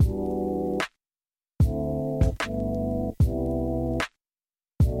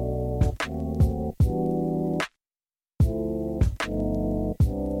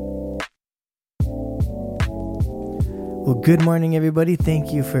Well, good morning, everybody.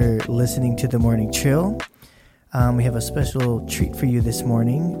 Thank you for listening to the Morning Chill. We have a special treat for you this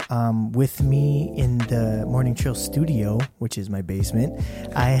morning. With me in the Morning Chill studio, which is my basement,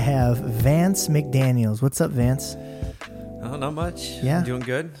 I have Vance McDaniels. What's up, Vance? Oh, not much. Yeah. I'm doing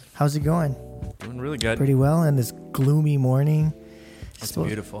good. How's it going? Doing really good. Pretty well on this gloomy morning. It's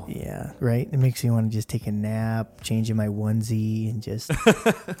beautiful. Yeah, right? It makes me want to just take a nap, change in my onesie, and just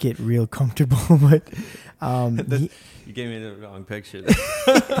get real comfortable. But you gave me the wrong picture.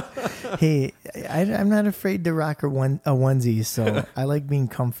 Hey, I'm not afraid to rock a onesie, so I like being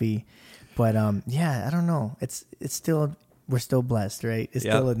comfy. But yeah, I don't know. It's still, we're still blessed, right? It's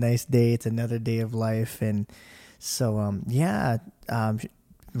still a nice day. It's another day of life, and so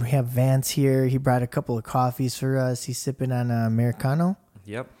we have Vance here. He brought a couple of coffees for us. He's sipping on Americano.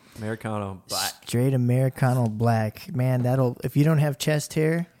 Yep, Americano black. Straight Americano black. Man, if you don't have chest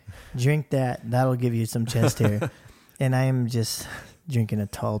hair, drink that. That'll give you some chest hair. And I am just drinking a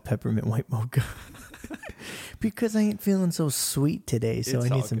tall peppermint white mocha because I ain't feeling so sweet today, so I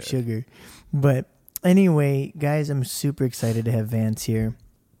need some sugar. But anyway, guys, I'm super excited to have Vance here.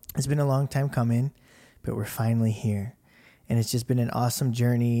 It's been a long time coming, but we're finally here. And it's just been an awesome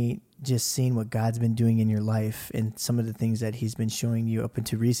journey, just seeing what God's been doing in your life and some of the things that he's been showing you up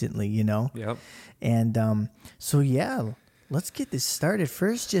until recently, you know? Yep. And so, yeah, let's get this started.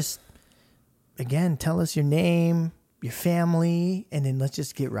 First, just, again, tell us your name, your family, and then let's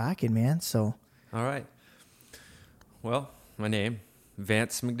just get rocking, man. So. All right. Well, my name,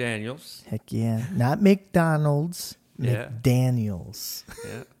 Vance McDaniels. Heck yeah. Not McDonald's, Yeah. McDaniels.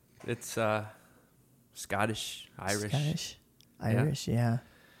 Yeah. It's Scottish, Irish, yeah.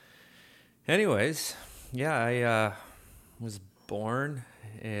 Anyways, yeah, I was born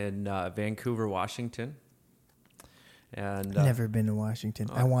in Vancouver, Washington. And Never been to Washington.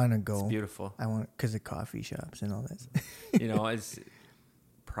 I want to go. It's beautiful. Because of coffee shops and all that. It's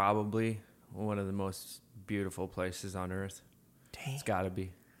probably one of the most beautiful places on earth. Dang. It's got to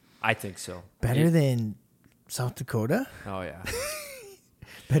be. I think so. Better than South Dakota? Oh, yeah.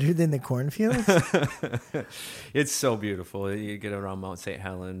 Better than the cornfields? It's so beautiful. You get around Mount St.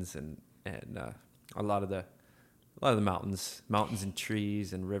 Helens and a lot of the mountains and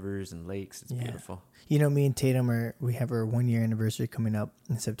trees and rivers and lakes. It's beautiful. You know, me and Tatum we have our 1-year anniversary coming up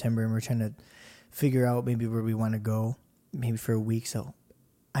in September, and we're trying to figure out maybe where we want to go, maybe for a week. So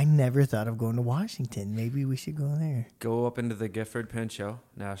I never thought of going to Washington. Maybe we should go there. Go up into the Gifford-Pinchot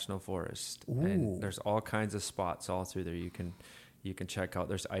National Forest. Ooh. And there's all kinds of spots all through there. You can check out.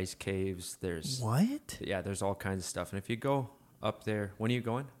 There's ice caves. There's what? Yeah, there's all kinds of stuff. And if you go up there, when are you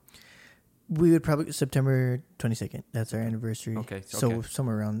going? We would probably September 22nd. That's our anniversary. Okay. So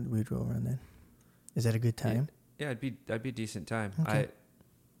somewhere around, we'd go around then. Is that a good time? Yeah, that'd be a decent time. Okay.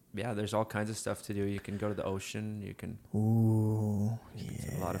 There's all kinds of stuff to do. You can go to the ocean. You can. Ooh,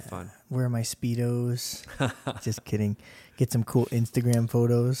 It's a lot of fun. Wear my Speedos. Just kidding. Get some cool Instagram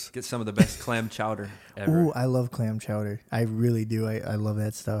photos. Get some of the best clam chowder ever. Ooh, I love clam chowder. I really do. I love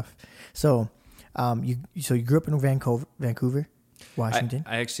that stuff. So, you grew up in Vancouver, Washington?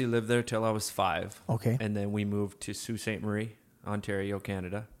 I actually lived there till I was 5. Okay. And then we moved to Sault Ste. Marie, Ontario,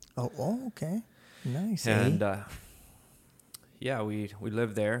 Canada. Oh, okay. Nice. And we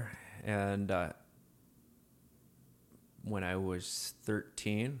lived there. And when I was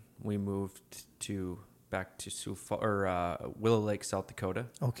 13, we moved back to Willow Lake, South Dakota.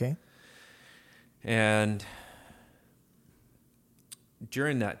 Okay. And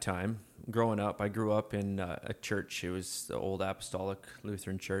during that time, growing up, I grew up in a church. It was the Old Apostolic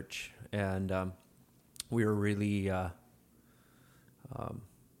Lutheran Church. And we were really, I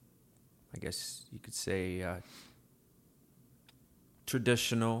guess you could say,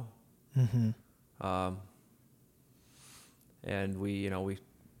 traditional. Mm-hmm. And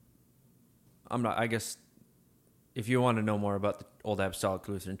I guess if you want to know more about the Old Apostolic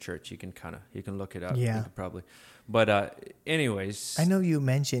Lutheran Church, you can look it up. Yeah. You could probably. But anyways. I know you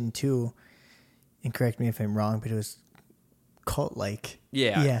mentioned too, and correct me if I'm wrong, but it was cult-like.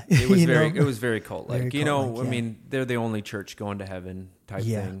 Yeah. It was it was very cult-like. Very cult-like, I mean, they're the only church going to heaven type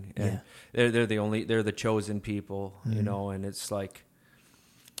thing. And they're the chosen people, and it's like,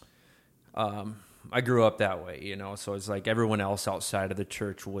 I grew up that way, so it's like everyone else outside of the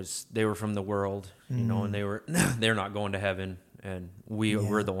church they were from the world, and they're not going to heaven, and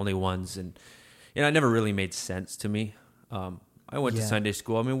we're the only ones. And it never really made sense to me. I went to Sunday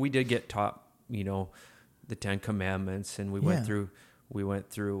school. I mean, we did get taught, the 10 Commandments, and we went through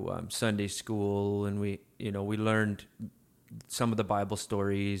Sunday school, and we learned some of the Bible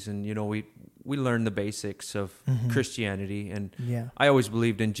stories, and we learned the basics of Christianity, and I always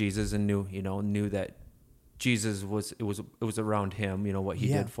believed in Jesus and knew that Jesus it was around him, you know, what he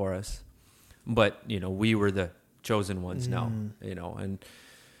did for us. But, you know, we were the chosen ones now, you know, and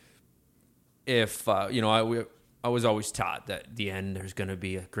if, you know, I was always taught that at the end there's going to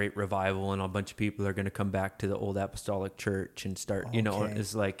be a great revival and a bunch of people are going to come back to the old apostolic church and start, you know,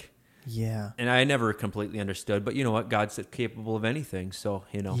 it's like, and I never completely understood, but you know what? God's capable of anything. So,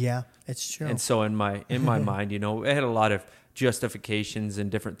 you know, it's true. And so in my mind, you know, I had a lot of justifications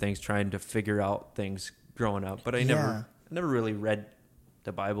and different things trying to figure out things growing up, but I never really read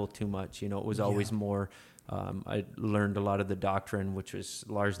the Bible too much. You know, it was always more, I learned a lot of the doctrine, which was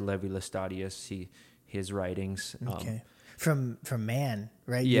Lars Levi Lestadius, his writings. From man,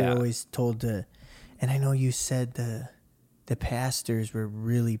 right? Yeah. You're always told to, and I know you said the pastors were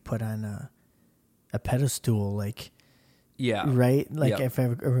really put on a pedestal, like, right? Like if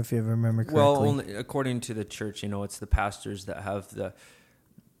you remember correctly. Well, only according to the church, you know, it's the pastors that have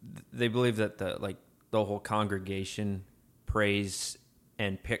they believe that the whole congregation prays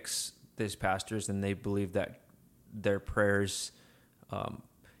and picks these pastors, and they believe that their prayers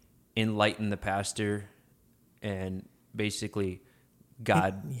enlighten the pastor, and basically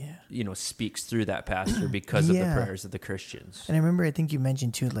God, you know, speaks through that pastor because of the prayers of the Christians. And I remember, I think you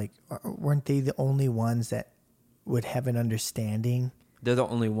mentioned too, like, weren't they the only ones that would have an understanding? They're the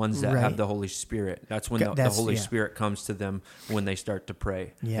only ones that have the Holy Spirit. That's when the Holy Spirit comes to them when they start to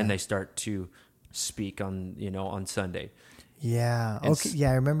pray and they start to speak on, you know, on Sunday. Yeah. And okay.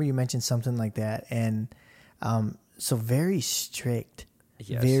 Yeah. I remember you mentioned something like that. And, so very strict,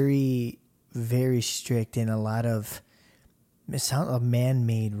 very, very strict in a lot of,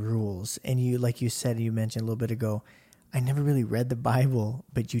 man-made rules. And you, like you said, you mentioned a little bit ago, I never really read the Bible,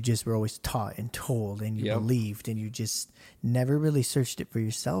 but you just were always taught and told, and you believed, and you just never really searched it for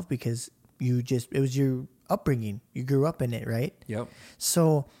yourself because it was your upbringing. You grew up in it, right? Yep.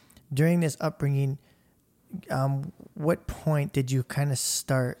 So during this upbringing, what point did you kind of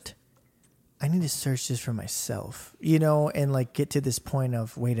start, I need to search this for myself, you know, and like get to this point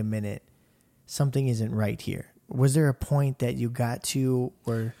of, wait a minute, something isn't right here. Was there a point that you got to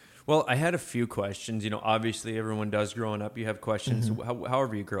where... Well, I had a few questions. You know, obviously everyone does growing up. You have questions.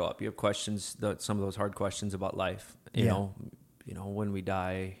 However you grow up, you have questions, some of those hard questions about life. You know, when we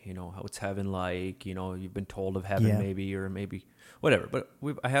die, you know, what's heaven like? You know, you've been told of heaven maybe, or maybe whatever. But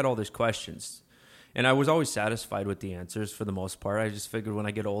I had all these questions. And I was always satisfied with the answers for the most part. I just figured when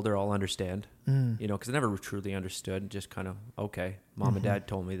I get older, I'll understand. You know, because I never truly understood. Just kind of, okay, mom and dad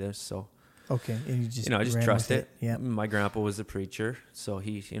told me this, so... Okay, and I just trust it. Yeah. My grandpa was a preacher, so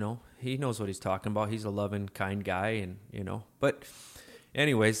he knows what he's talking about. He's a loving, kind guy, and you know. But,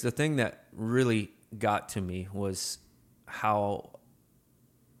 anyways, the thing that really got to me was how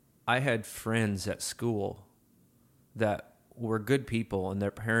I had friends at school that were good people, and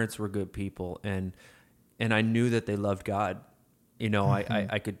their parents were good people, and I knew that they loved God. You know,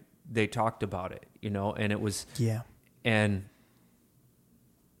 I could. They talked about it. You know, and it was and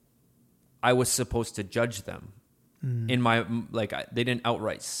I was supposed to judge them in my, they didn't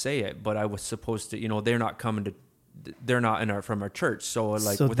outright say it, but I was supposed to, you know, they're not from our church. So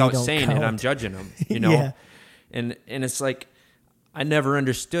without saying it, I'm judging them, you know? And it's like, I never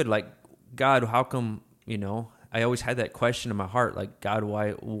understood, like, God, how come, you know, I always had that question in my heart, like, God,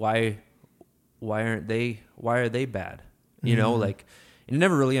 why are they bad? You know, like, I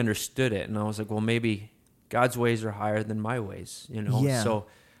never really understood it. And I was like, well, maybe God's ways are higher than my ways, you know? So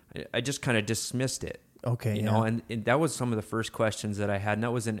I just kind of dismissed it. Okay. You know, and that was some of the first questions that I had. And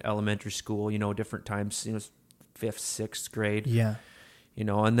that was in elementary school, you know, different times, you know, 5th, 6th grade. Yeah. You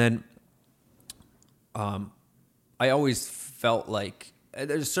know, and then I always felt like at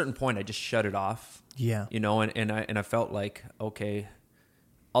a certain point I just shut it off. Yeah. You know, and I felt like, okay,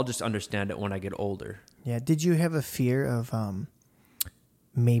 I'll just understand it when I get older. Yeah. Did you have a fear of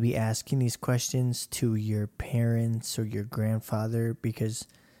maybe asking these questions to your parents or your grandfather because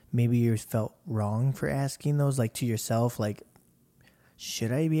maybe you felt wrong for asking those, like to yourself, like, should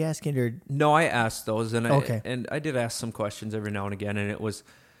I be asking or? No, I asked those, and I did ask some questions every now and again,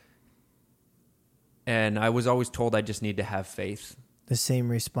 and I was always told I just need to have faith. The same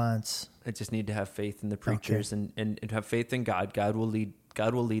response. I just need to have faith in the preachers and have faith in God. God will lead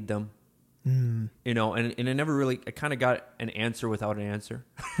them. You know, and I never really, I kind of got an answer without an answer.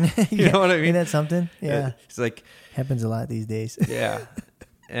 You know what I mean? Isn't that something? Yeah. It's like, happens a lot these days. Yeah.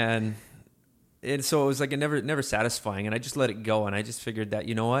 And so it was like never satisfying, and I just let it go, and I just figured that,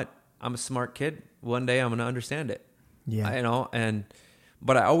 you know what, I'm a smart kid. One day I'm going to understand it. Yeah. You know,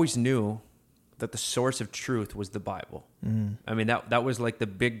 but I always knew that the source of truth was the Bible. I mean, that was like the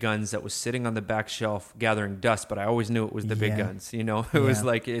big guns that was sitting on the back shelf gathering dust, but I always knew it was the big guns, you know? It was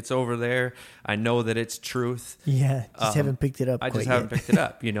like, it's over there. I know that it's truth. Yeah, just haven't picked it up I just haven't picked it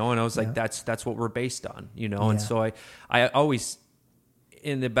up, you know? And I was like, that's what we're based on, you know? And so I always,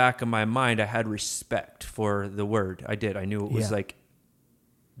 in the back of my mind, I had respect for the word. I did. I knew it was like,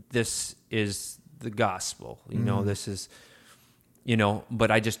 this is the gospel, you know, this is... You know,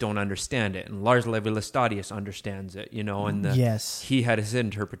 but I just don't understand it. And Lars Levi Lestadius understands it, you know, and he had his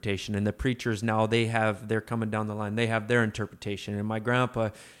interpretation. And the preachers now, they're coming down the line. They have their interpretation. And my grandpa,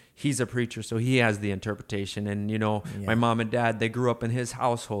 he's a preacher, so he has the interpretation. And, you know, my mom and dad, they grew up in his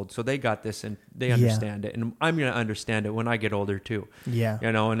household, so they got this and they understand it. And I'm going to understand it when I get older too. Yeah.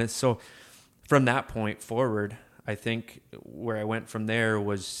 You know, and it's so from that point forward, I think where I went from there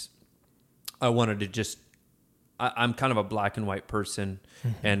was I wanted to just, I'm kind of a black and white person,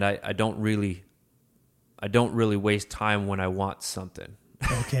 and I don't really waste time when I want something.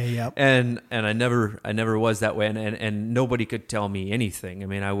 Okay, yep. and I never was that way, and nobody could tell me anything. I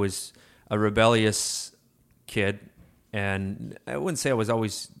mean, I was a rebellious kid, and I wouldn't say I was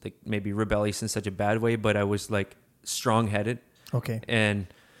always like maybe rebellious in such a bad way, but I was like strong-headed. Okay. And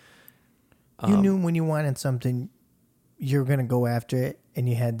you knew when you wanted something, you were going to go after it, and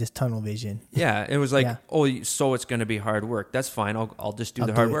you had this tunnel vision. Yeah, it was like, so it's going to be hard work. That's fine. I'll just do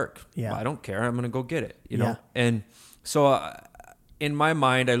the hard work. Yeah. I don't care. I'm going to go get it, you know? And so in my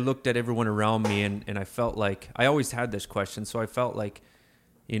mind, I looked at everyone around me, and I felt like, I always had this question, so I felt like,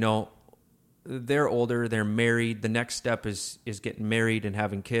 you know, they're older, they're married. The next step is getting married and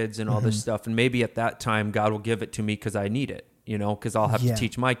having kids and all this stuff. And maybe at that time, God will give it to me because I need it, you know, because I'll have to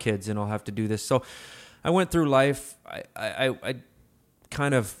teach my kids and I'll have to do this. So I went through life. I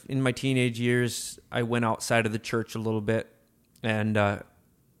kind of, in my teenage years, I went outside of the church a little bit, and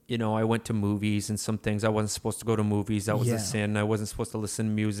you know, I went to movies and some things. I wasn't supposed to go to movies. That was a sin. I wasn't supposed to listen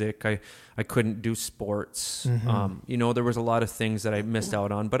to music. I couldn't do sports. You know, there was a lot of things that I missed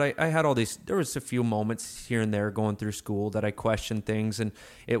out on, but I had all these, there was a few moments here and there going through school that I questioned things, and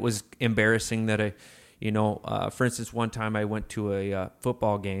it was embarrassing that I, you know, for instance, one time I went to a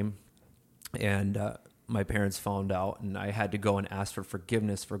football game, and my parents found out, and I had to go and ask for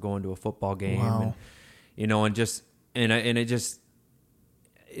forgiveness for going to a football game. Wow. And, you know,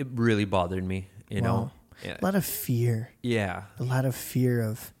 it really bothered me, you know. A lot of fear. Yeah. A lot of fear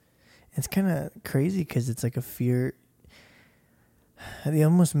of, it's kind of crazy because it's like a fear. They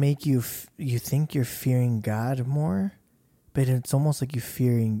almost make you think you're fearing God more, but it's almost like you're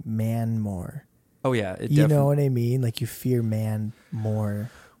fearing man more. Oh yeah. You know what I mean? Like you fear man more.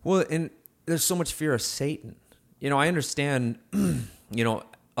 Well, and there's so much fear of Satan. You know, I understand, you know,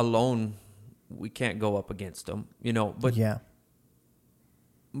 alone we can't go up against him, you know, but yeah.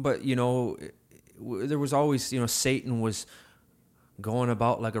 But, you know, there was always, you know, Satan was going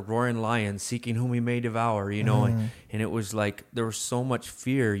about like a roaring lion, seeking whom he may devour, you know, and it was like there was so much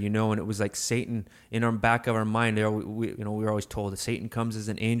fear, you know, and it was like Satan in our back of our mind. We were always told that Satan comes as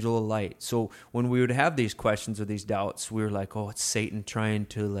an angel of light. So when we would have these questions or these doubts, we were like, oh, it's Satan trying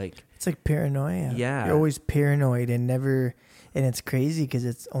to like. It's like paranoia. Yeah. You're always paranoid and it's crazy because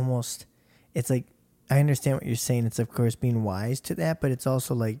it's like, I understand what you're saying. It's, of course, being wise to that, but it's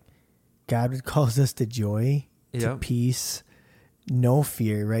also like God calls us to joy, to peace, no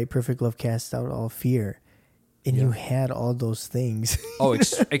fear, right? Perfect love casts out all fear. And you had all those things. Oh,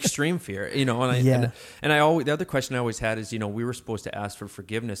 extreme fear, you know. And I always, the other question I always had is, you know, we were supposed to ask for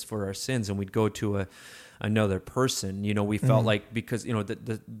forgiveness for our sins, and we'd go to another person. You know, we felt like, because, you know,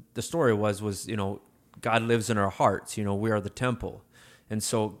 the story was, you know, God lives in our hearts. You know, we are the temple. And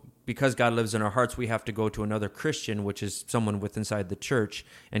so because God lives in our hearts, we have to go to another Christian, which is someone inside the church,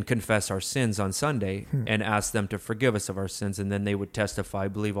 and confess our sins on Sunday and ask them to forgive us of our sins. And then they would testify,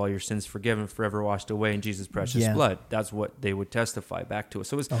 believe all your sins forgiven, forever washed away in Jesus' precious blood. That's what they would testify back to us.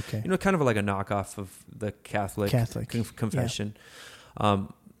 So it was, you know, kind of like a knockoff of the Catholic. Confession. Yeah.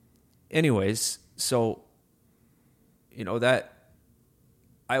 Anyways, so, you know, that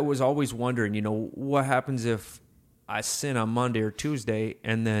I was always wondering, you know, what happens if I sin on Monday or Tuesday,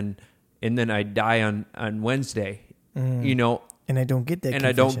 and then I die on Wednesday, you know, and I don't get that, and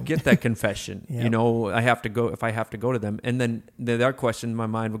confession. I don't get that confession. You know, I have to go to them, and then the other question in my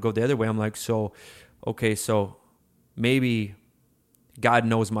mind would go the other way. I'm like, so maybe God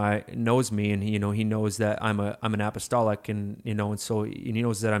knows me, and you know, He knows that I'm an apostolic, and you know, and so He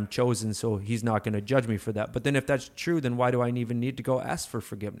knows that I'm chosen, so He's not going to judge me for that. But then if that's true, then why do I even need to go ask for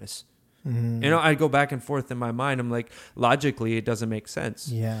forgiveness? You know, I'd go back and forth in my mind. I'm like, logically, it doesn't make sense.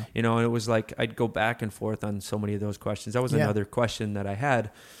 Yeah. You know, and it was like, I'd go back and forth on so many of those questions. That was another question that I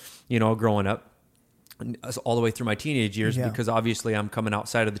had, you know, growing up. all the way through my teenage years, Yeah. because obviously I'm coming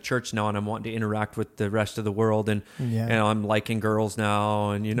outside of the church now and I'm wanting to interact with the rest of the world, and I'm liking girls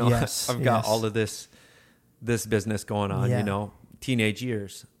now, and Yes, I've got yes. all of this business going on, Yeah. Teenage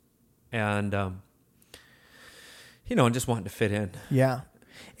years, and and just wanting to fit in. Yeah.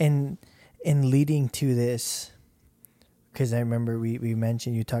 And leading to this, because I remember we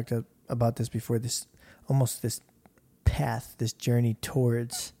mentioned, you talked about this before, this almost this path, this journey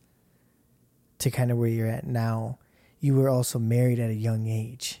towards to kind of where you're at now. You were also married at a young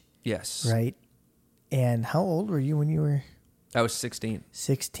age. Yes. Right? And how old were you when you were? I was 16.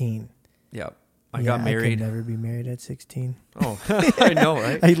 16. Yeah. I got married. I could never be married at 16. Oh, I know,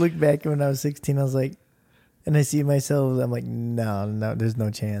 right? I look back when I was 16, I was like, and I see myself, I'm like, no, there's no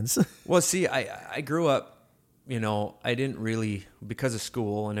chance. Well, see, I grew up, I didn't really, because of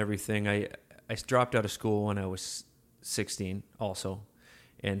school and everything, I dropped out of school when I was 16 also,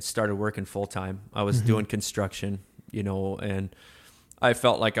 and started working full time. I was doing construction, and I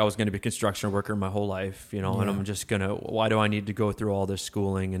felt like I was going to be a construction worker my whole life, and I'm just why do I need to go through all this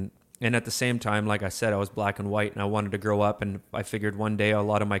schooling? And at the same time, like I said, I was black and white, and I wanted to grow up, and I figured one day a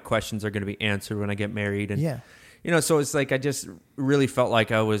lot of my questions are going to be answered when I get married. And, so it's like I just really felt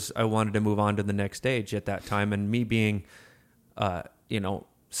like I wanted to move on to the next stage at that time. And me being,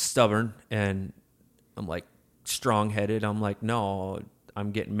 stubborn, and I'm like strong-headed, I'm like, no, I'm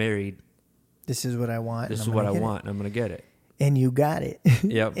getting married. This is what I want. This is what I want, and I'm going to get it. And you got it.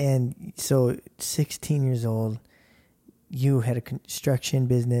 Yep. And so 16 years old, you had a construction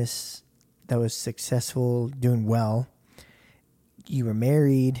business that was successful, doing well. You were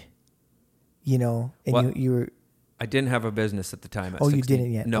married, and you were... I didn't have a business at the time. Oh, 16. You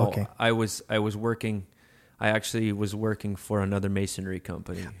didn't yet? No, okay. I was working. I actually was working for another masonry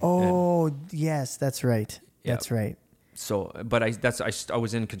company. Oh, yes, that's right. Yeah. That's right. So, but I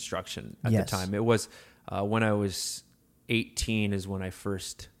was in construction at the time. It was when I was 18 is when I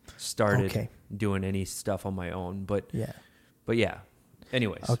first started doing any stuff on my own. But yeah.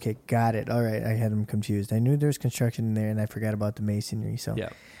 Anyways. Okay, got it. All right, I had them confused. I knew there was construction in there, and I forgot about the masonry. So yeah.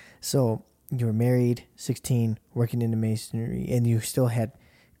 So you were married, 16, working in the masonry, and you still had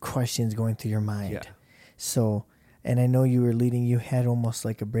questions going through your mind. Yeah. So, and I know you had almost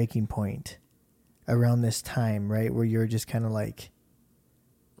like a breaking point around this time, right? Where you're just kind of like...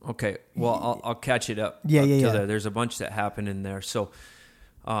 Okay, well, I'll catch it up. Yeah. There's a bunch that happened in there. So,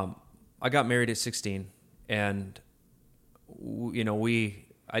 I got married at 16, and,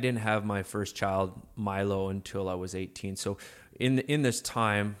 I didn't have my first child, Milo, until I was 18. So in this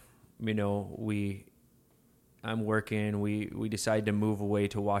time, I'm working. We decided to move away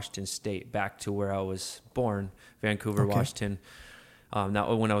to Washington State, back to where I was born, Vancouver, Washington.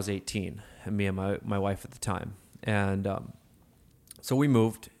 That when I was 18, and me and my wife at the time, and so we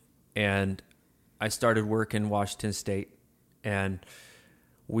moved, and I started work in Washington State, and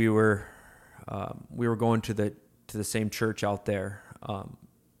we were going to the same church out there.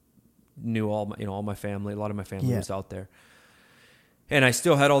 Knew all my family. A lot of my family was out there. And I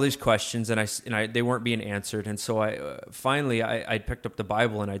still had all these questions, and they weren't being answered. And so I picked up the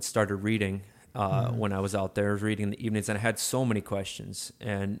Bible, and I'd started reading when I was out there. I was reading in the evenings, and I had so many questions.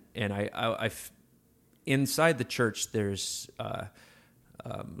 And I inside the church, there's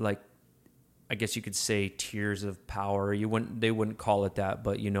like, I guess you could say, tiers of power. They wouldn't call it that,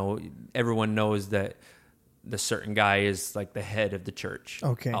 but everyone knows that the certain guy is like the head of the church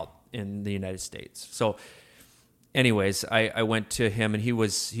out in the United States. So anyways, I went to him, and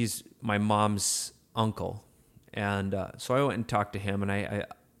he's my mom's uncle. And so I went and talked to him, and I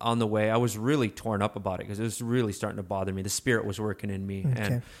on the way, I was really torn up about it, because it was really starting to bother me. The Spirit was working in me,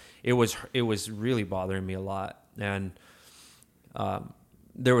 and it was really bothering me a lot. And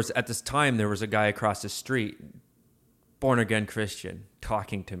there was a guy across the street, born again Christian,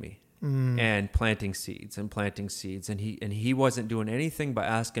 talking to me. And planting seeds, and he wasn't doing anything but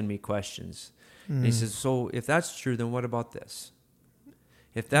asking me questions. And he says, "So if that's true, then what about this?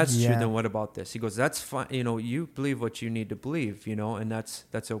 If that's true, then what about this?" He goes, "That's fine. You believe what you need to believe, and that's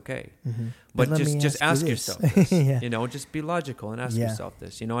okay. But just ask yourself this. Just be logical and ask yourself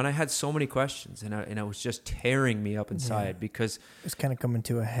this. And I had so many questions, and it was just tearing me up inside, because it was kind of coming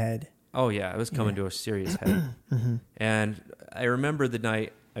to a head. Oh yeah, it was coming to a serious head. And I remember the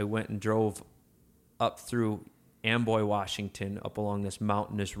night I went and drove up through Amboy, Washington, up along this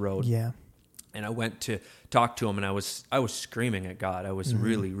mountainous road. Yeah. And I went to talk to him, and I was screaming at God. I was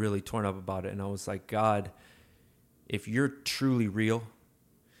really, really torn up about it. And I was like, "God, if you're truly real,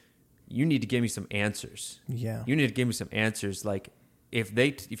 you need to give me some answers. Yeah. You need to give me some answers. Like,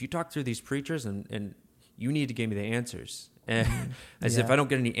 if you talk through these preachers, and you need to give me the answers." And I said, if I don't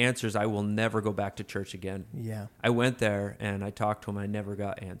get any answers, I will never go back to church again. Yeah. I went there and I talked to him. I never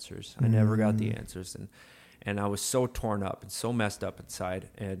got answers. I never got the answers. And I was so torn up and so messed up inside.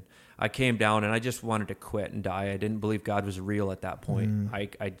 And I came down and I just wanted to quit and die. I didn't believe God was real at that point.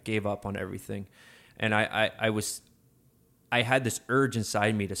 I gave up on everything. And I had this urge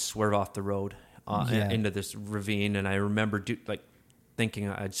inside me to swerve off the road into this ravine. And I remember thinking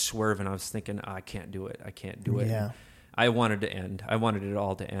I'd swerve, and I was thinking, I can't do it. I can't do it. Yeah. And I wanted to end. I wanted it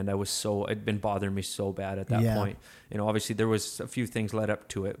all to end. It'd been bothering me so bad at that point. Obviously there was a few things led up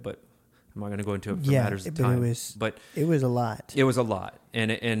to it, but I'm not going to go into it for matters of time. It was a lot. It was a lot.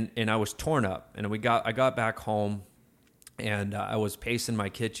 And I was torn up, and I got back home, and I was pacing my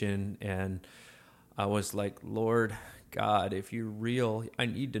kitchen, and I was like, Lord God, if you're real, I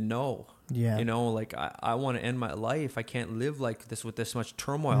need to know. Yeah. I want to end my life. I can't live like this with this much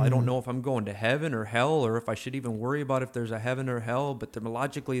turmoil. I don't know if I'm going to heaven or hell, or if I should even worry about if there's a heaven or hell, but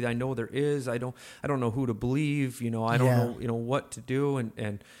logically I know there is. I don't know who to believe, I don't know, what to do.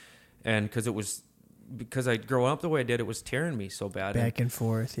 And because I grew up the way I did, it was tearing me so bad. Back and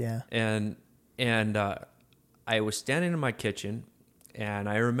forth. Yeah. And I was standing in my kitchen, and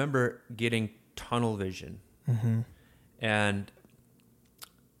I remember getting tunnel vision. And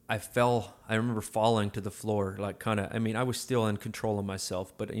I remember falling to the floor, I was still in control of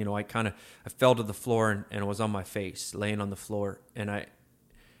myself, but I fell to the floor and was on my face, laying on the floor. And I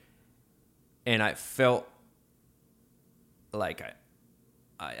felt like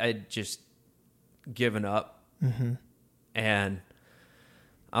I'd just given up. And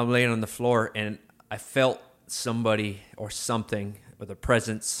I'm laying on the floor, and I felt somebody or something with a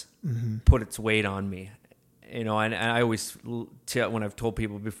presence put its weight on me. And I always, when I've told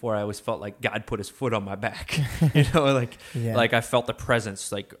people before, I always felt like God put his foot on my back, like I felt the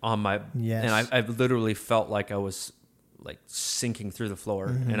presence on my, and I literally felt like I was sinking through the floor,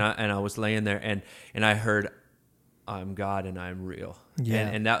 and I was laying there, and I heard, I'm God and I'm real.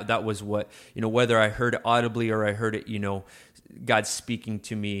 And that was what, whether I heard it audibly or I heard it, God speaking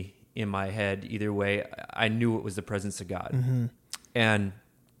to me in my head, either way, I knew it was the presence of God. And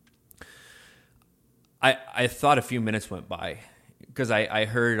I thought a few minutes went by because I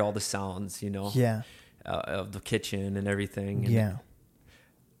heard all the sounds, of the kitchen and everything. And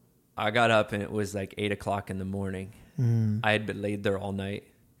I got up, and it was like 8:00 in the morning. I had been laid there all night.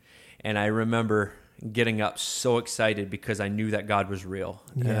 And I remember getting up so excited because I knew that God was real.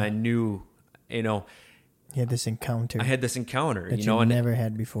 And I knew, you had this encounter. I had this encounter, that you never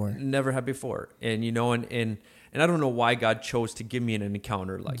had before. Never had before. And, and I don't know why God chose to give me an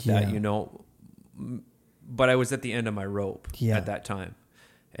encounter like that, but I was at the end of my rope at that time.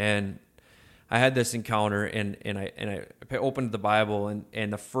 And I had this encounter, and I opened the Bible,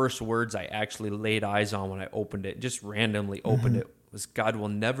 and the first words I actually laid eyes on when I opened it, just randomly opened it, was, God will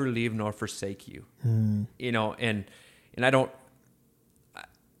never leave nor forsake you. And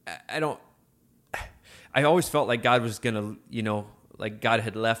I always felt like God was going to, like God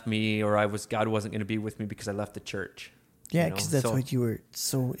had left me, or God wasn't going to be with me because I left the church. Yeah, because that's what you were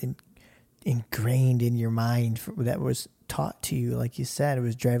so ingrained in your mind, that was taught to you. Like you said, it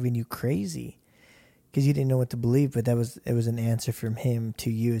was driving you crazy because you didn't know what to believe, but it was an answer from him to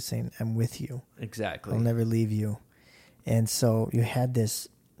you saying, I'm with you. Exactly. I'll never leave you. And so you had this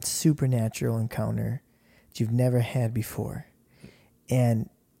supernatural encounter that you've never had before. And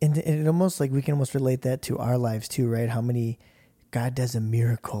it almost like we can almost relate that to our lives too, right? How many God does a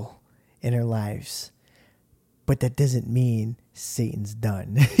miracle in our lives. But that doesn't mean Satan's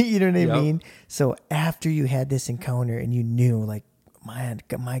done. You know what I mean? So after you had this encounter and you knew, like,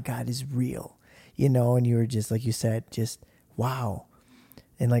 my God is real, and you were just, like you said, just, wow.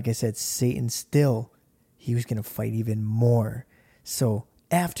 And like I said, Satan still, he was going to fight even more. So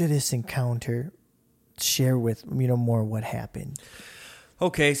after this encounter, share with, more what happened.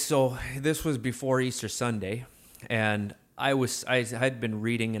 Okay, so this was before Easter Sunday, and I had been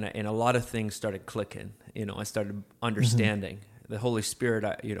reading, and a lot of things started clicking. I started understanding the Holy Spirit.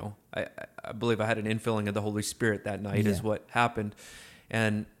 I believe I had an infilling of the Holy Spirit that night is what happened.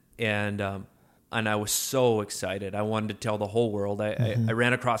 And I was so excited. I wanted to tell the whole world. I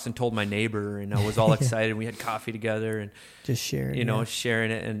ran across and told my neighbor, and I was all excited. We had coffee together and just sharing,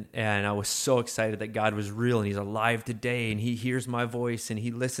 sharing it. And I was so excited that God was real, and he's alive today, and he hears my voice, and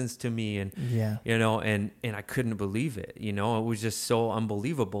he listens to me. And, and I couldn't believe it. It was just so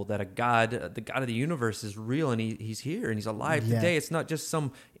unbelievable that the God of the universe is real, and he's here, and he's alive today. It's not just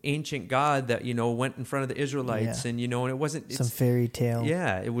some ancient God that, went in front of the Israelites and, and it wasn't some fairy tale.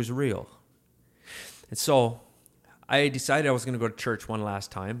 Yeah, it was real. And so I decided I was going to go to church one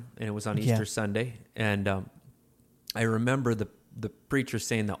last time, and it was on Easter Sunday. And I remember the preacher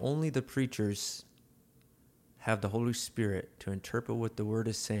saying that only the preachers have the Holy Spirit to interpret what the Word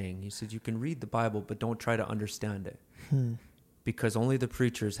is saying. He said, you can read the Bible, but don't try to understand it. Because only the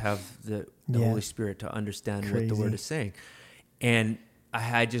preachers have the Holy Spirit to understand what the Word is saying. And I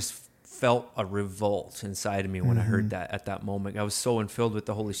had just felt a revolt inside of me when I heard that at that moment. I was so filled with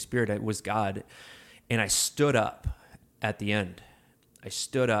the Holy Spirit. It was God. And I stood up at the end. I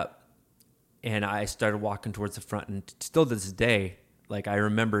stood up and I started walking towards the front. And still to this day, like I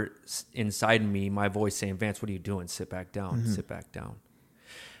remember inside me, my voice saying, Vance, what are you doing? Sit back down, sit back down.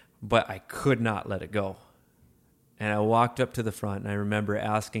 But I could not let it go. And I walked up to the front, and I remember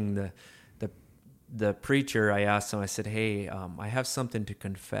asking the preacher. I asked him. I said, "Hey, I have something to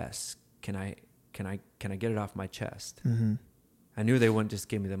confess. Can I get it off my chest?" I knew they wouldn't just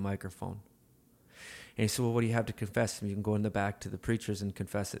give me the microphone. And he said, "Well, what do you have to confess? You can go in the back to the preachers and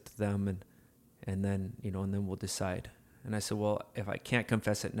confess it to them, and then and then we'll decide." And I said, "Well, if I can't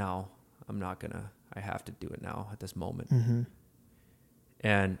confess it now, I'm not gonna. I have to do it now at this moment."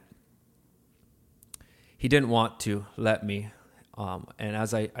 And he didn't want to let me. And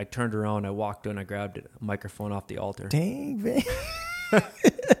as I turned around, I walked in, I grabbed a microphone off the altar. Dang, man.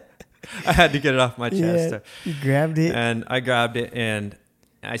 I had to get it off my chest. Yeah, you grabbed it. And I grabbed it, and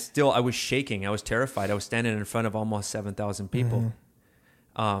I was shaking. I was terrified. I was standing in front of almost 7,000 people.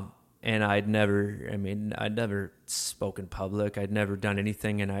 And I'd never spoken public. I'd never done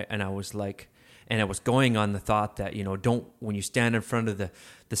anything. And I was like, and I was going on the thought that, when you stand in front of the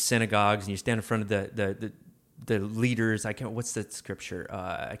synagogues and you stand in front of the leaders, what's the scripture?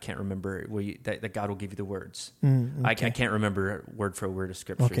 I can't remember that God will give you the words. Okay. I can't remember word for word of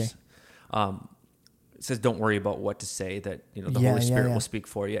scriptures. Okay. It says, don't worry about what to say, that, the Holy Spirit will speak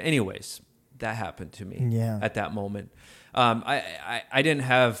for you. Anyways, that happened to me at that moment.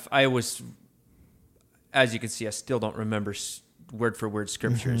 I was, as you can see, I still don't remember word for word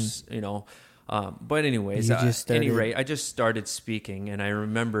scriptures, but anyways, at any rate, I just started speaking, and I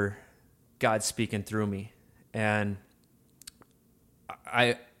remember God speaking through me, and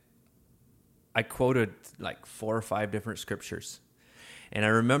I quoted like 4 or 5 different scriptures, and I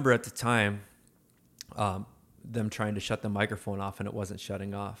remember at the time, them trying to shut the microphone off, and it wasn't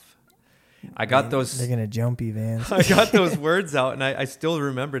shutting off. I got those. They're gonna jump you, Vance. I got those words out, and I still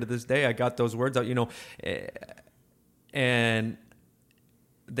remember to this day. I got those words out, and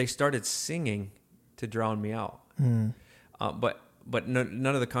they started singing to drown me out. But none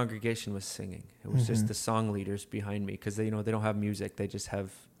of the congregation was singing. It was just the song leaders behind me, because they don't have music. They just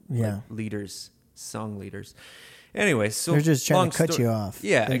have leaders, song leaders. Anyway, so they're just trying to cut you off.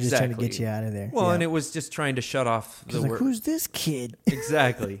 Yeah, they're exactly. just trying to get you out of there. Well, and it was just trying to shut off the word. Who's this kid?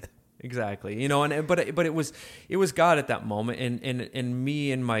 Exactly. But it was God at that moment, and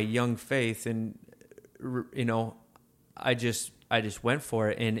me and my young faith, and I just went for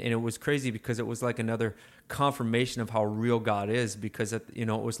it, and it was crazy, because it was like another confirmation of how real God is, because it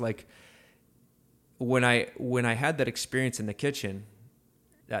was like when I had that experience in the kitchen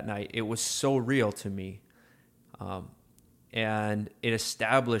that night, it was so real to me, and it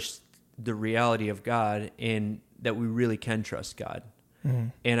established the reality of God, in that we really can trust God.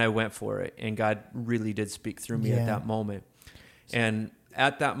 And I went for it, and God really did speak through me at that moment. And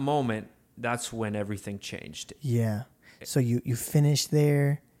at that moment, that's when everything changed. Yeah. So you finished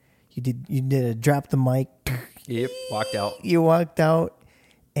there. You did a drop the mic. Yep. Walked out. You walked out,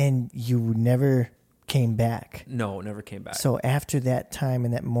 and you never came back. No, never came back. So after that time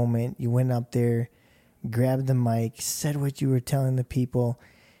and that moment, you went up there, grabbed the mic, said what you were telling the people.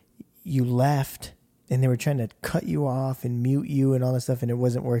 You left. And they were trying to cut you off and mute you and all that stuff, and it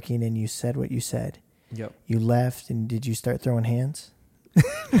wasn't working, and you said what you said. Yep. You left, and did you start throwing hands? No,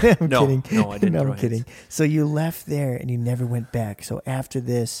 kidding. No, I didn't no, throw I'm kidding. hands. So you left there, and you never went back. So after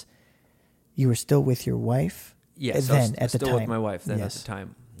this, you were still with your wife? Yes, then, I was at the still time. with my wife then at the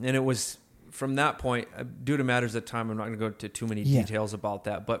time. And it was from that point, due to matters at the time, I'm not going to go into too many details about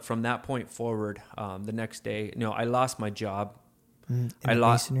that, but from that point forward, the next day, I lost my job. In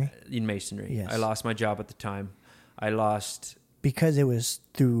masonry. Yes. I lost my job at the time. I lost because it was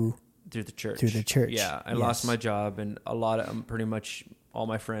through the church. Through the church. Yeah, I lost my job, and a lot of pretty much all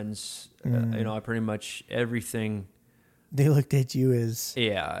my friends. I pretty much everything. They looked at you as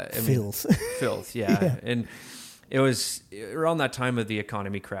filth. Filth. Yeah. And it was around that time of the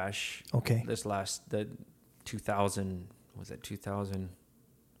economy crash. Okay. The 2000 was it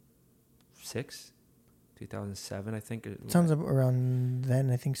 2006? 2007, I think. Sounds around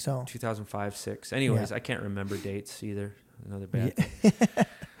then, I think so. 2005, 6. Anyways, I can't remember dates either. Another bad thing.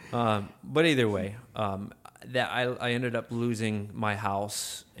 But either way, that I ended up losing my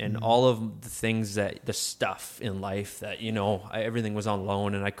house and all of the things the stuff in life that, everything was on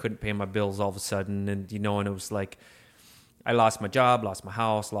loan and I couldn't pay my bills all of a sudden. And, and it was like, I lost my job, lost my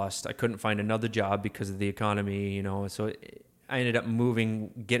house, I couldn't find another job because of the economy, so I ended up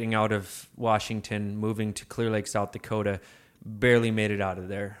getting out of Washington, moving to Clear Lake, South Dakota, barely made it out of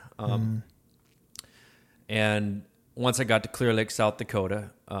there. And once I got to Clear Lake, South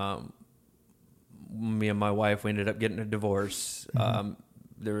Dakota, me and my wife, we ended up getting a divorce.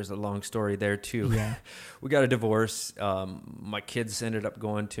 There was a long story there too. Yeah. We got a divorce. My kids ended up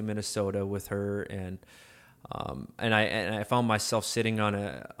going to Minnesota with her, and I found myself sitting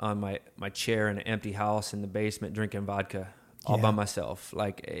on my chair in an empty house in the basement drinking vodka all by myself.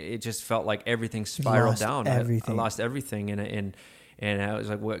 Like, it just felt like everything spiraled down. Everything. I lost everything, and I was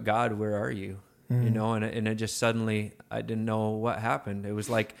like, "What, God, where are you?" And it just suddenly, I didn't know what happened. It was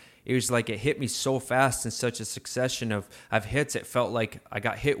like it hit me so fast in such a succession of hits. It felt like I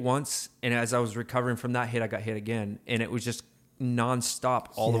got hit once, and as I was recovering from that hit, I got hit again, and it was just nonstop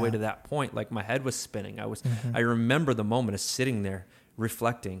all the way to that point. Like, my head was spinning. I remember the moment of sitting there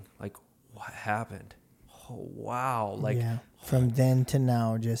reflecting, like, what happened? Oh, wow. Like, from then to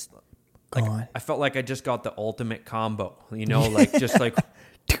now, just gone. Like, I felt like I just got the ultimate combo, like, just like,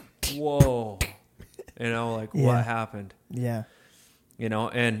 whoa, like, what happened? Yeah.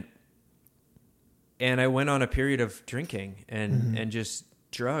 And I went on a period of drinking and just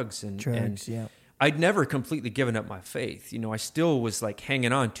drugs. Yeah. I'd never completely given up my faith. I still was like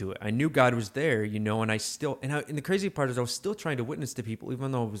hanging on to it. I knew God was there, and and the crazy part is I was still trying to witness to people,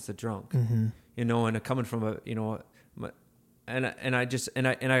 even though I was the drunk, and coming from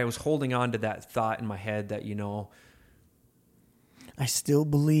I was holding on to that thought in my head that, I still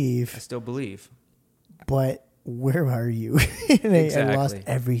believe, but where are you? Exactly. I lost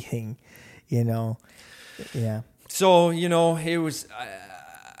everything, Yeah. So, it was,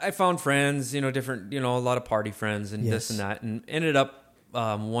 I found friends, different, a lot of party friends and this and that, and ended up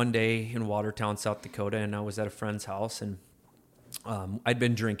one day in Watertown, South Dakota, and I was at a friend's house, and I'd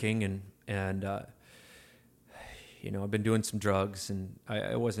been drinking and I've been doing some drugs, and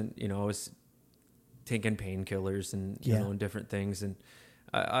I wasn't, I was taking painkillers and, and different things, and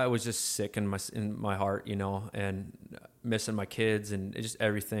I was just sick in my heart, and missing my kids and just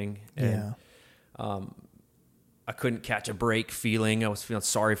everything. And, I couldn't catch a break feeling. I was feeling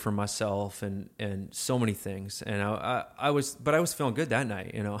sorry for myself and so many things. And I was feeling good that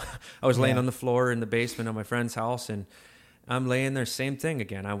night. I was laying on the floor in the basement of my friend's house, and I'm laying there, same thing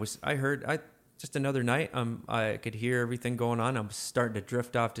again. Just another night. I could hear everything going on. I'm starting to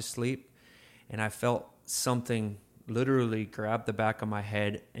drift off to sleep, and I felt something literally grab the back of my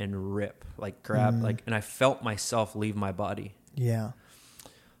head and rip, and I felt myself leave my body. Yeah.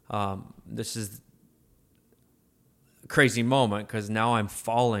 This is a crazy moment because now I'm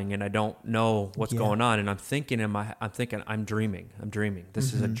falling and I don't know what's going on, and I'm thinking I'm dreaming.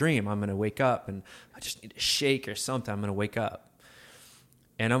 This is a dream. I'm going to wake up, and I just need to shake or something. I'm going to wake up,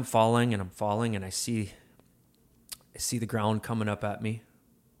 and I'm falling, and I see the ground coming up at me.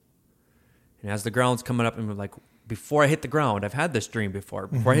 And as the ground's coming up, I'm like, before I hit the ground, I've had this dream before.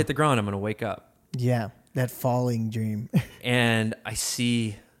 Before I hit the ground, I'm going to wake up. Yeah, that falling dream. And I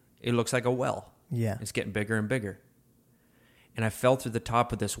see, it looks like a well. Yeah. It's getting bigger and bigger. And I fell through the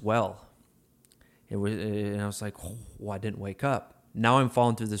top of this well. And I was like, I didn't wake up. Now I'm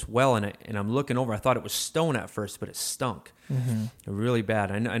falling through this well, and I'm looking over. I thought it was stone at first, but it stunk. Really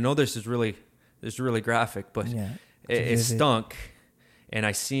bad. I know this is really graphic, but it stunk. And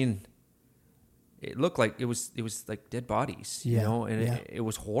I seen... It looked like it was like dead bodies, it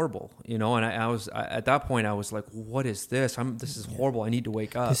was horrible, and I was at that point I was like, what is this? This is horrible. I need to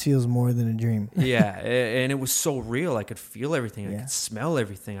wake up. This feels more than a dream. Yeah. And it was so real. I could feel everything. I could smell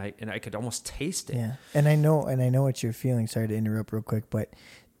everything. I could almost taste it. Yeah. And I know what you're feeling. Sorry to interrupt real quick, but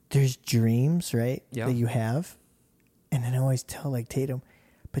there's dreams, right? Yeah. That you have. And I always tell like Tatum,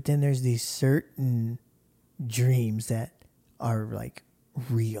 but then there's these certain dreams that are like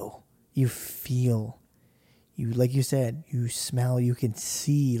real. You feel, like you said, you smell, you can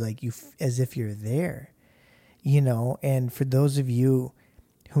see, like as if you're there, and for those of you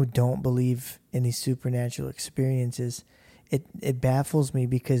who don't believe in these supernatural experiences, it baffles me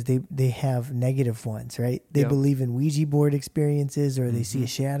because they have negative ones, right? They believe in Ouija board experiences, or they see a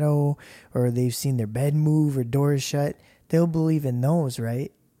shadow, or they've seen their bed move or doors shut. They'll believe in those,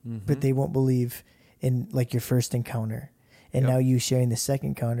 right? But they won't believe in like your first encounter. And now you sharing the second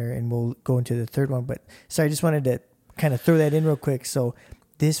encounter, and we'll go into the third one. But sorry, I just wanted to kind of throw that in real quick. So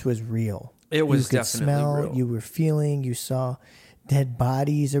this was real. It was definitely definitely smell, real. You were feeling, you saw dead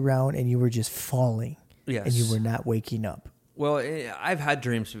bodies around, and you were just falling. Yes. And you were not waking up. Well, I've had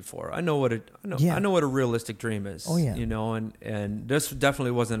dreams before. I know what a realistic dream is. Oh yeah. And this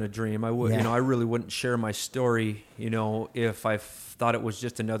definitely wasn't a dream. I would, I really wouldn't share my story, if I thought it was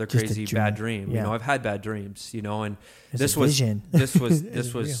just another crazy bad dream. Yeah. I've had bad dreams, and It's this a was vision. this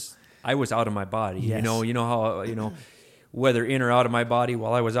was I was out of my body. Yes. You know how whether in or out of my body.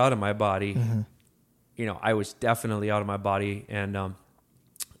 While I was out of my body, I was definitely out of my body,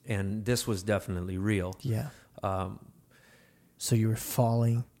 and this was definitely real. Yeah. So you were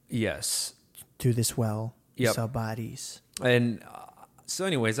falling. Yes. To this well. You Yep. saw bodies. And so,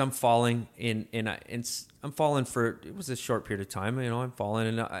 anyways, I'm falling I'm falling for, it was a short period of time. I'm falling,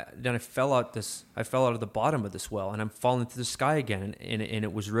 and then I fell out of the bottom of this well, and I'm falling to the sky again, and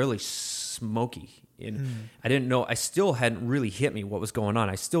it was really smoky. And I didn't know. I still hadn't really hit me what was going on.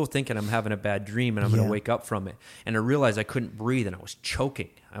 I still thinking I'm having a bad dream, and I'm going to wake up from it. And I realized I couldn't breathe, and I was choking.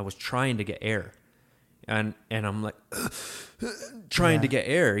 I was trying to get air, and I'm like trying to get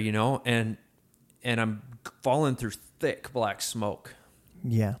air, and I'm falling through thick black smoke.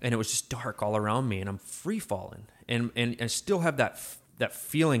 Yeah. And it was just dark all around me, and I'm free falling, and I still have that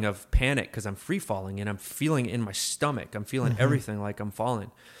feeling of panic because I'm free falling, and I'm feeling it in my stomach. I'm feeling everything like I'm falling,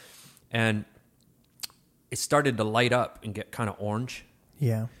 and it started to light up and get kind of orange.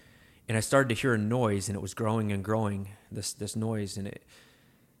 Yeah. And I started to hear a noise, and it was growing and growing. This noise,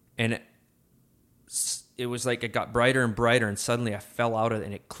 and it was like it got brighter and brighter, and suddenly I fell out of it,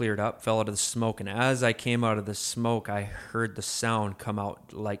 and it cleared up, fell out of the smoke. And as I came out of the smoke, I heard the sound come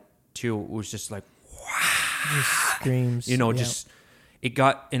out it was just like, wow. Just screams. Just, it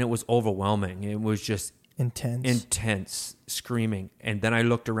got, and it was overwhelming. It was just intense screaming. And then I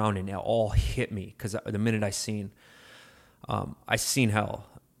looked around, and it all hit me, because the minute I seen hell.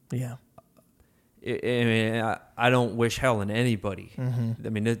 Yeah. I don't wish hell on anybody. I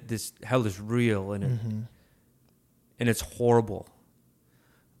mean, this hell is real, and it's horrible.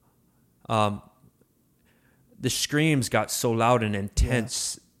 The screams got so loud and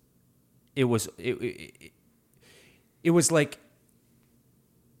intense. Yeah. It was like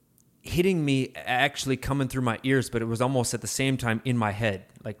hitting me, actually coming through my ears, but it was almost at the same time in my head,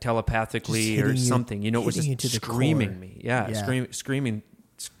 like telepathically or something. It was just screaming me. Yeah. Screaming.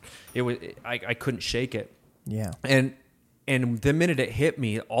 It was. I couldn't shake it. Yeah. And the minute it hit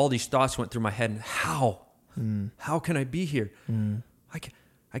me, all these thoughts went through my head. And how can I be here? And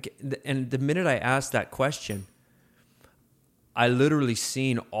the minute I asked that question, I literally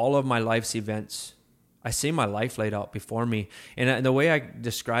seen all of my life's events. I see my life laid out before me, and the way I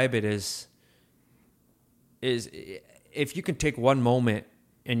describe it is if you can take one moment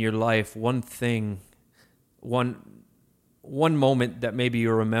in your life, one thing, one moment that maybe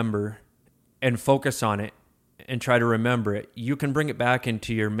you remember, and focus on it and try to remember it, you can bring it back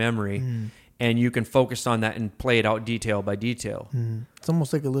into your memory, and you can focus on that and play it out detail by detail. It's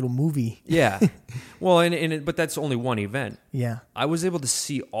almost like a little movie. Yeah. Well, but that's only one event. Yeah. I was able to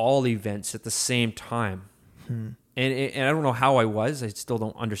see all events at the same time. And I don't know how I still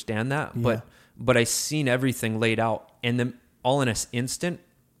don't understand that, but I seen everything laid out, and then all in an instant,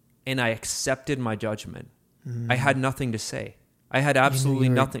 and I accepted my judgment. I had nothing to say. I had absolutely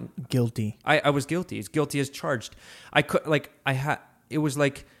nothing. Guilty. I was guilty. As guilty as charged. It was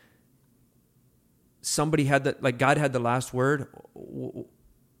like somebody had God had the last word,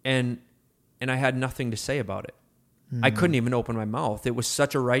 and I had nothing to say about it. I couldn't even open my mouth. It was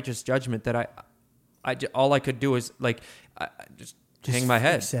such a righteous judgment that all I could do is just hang my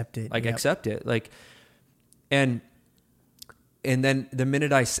head. Accept it. Accept it. And then the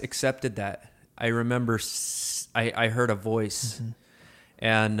minute I accepted that, I remember I heard a voice,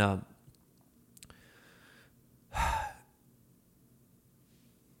 and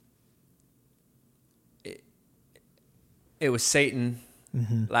it was Satan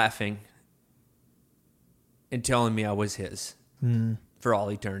laughing and telling me I was his for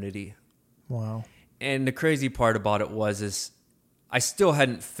all eternity. Wow. And the crazy part about it is I still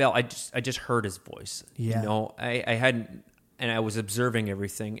hadn't felt, I just heard his voice. Yeah. I hadn't, and I was observing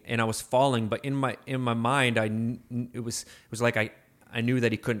everything, and I was falling, but in my mind, it was like I knew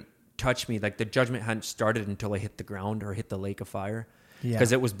that he couldn't touch me. Like the judgment hadn't started until I hit the ground or hit the lake of fire,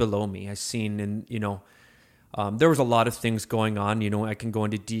 because it was below me. I seen, and there was a lot of things going on. I can go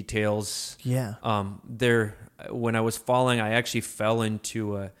into details. Yeah. When I was falling, I actually fell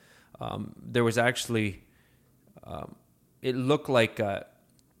into there was actually, it looked like.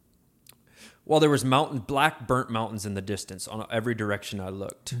 Well, there was black burnt mountains in the distance on every direction I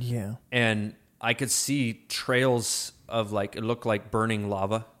looked. Yeah. And I could see trails of it looked like burning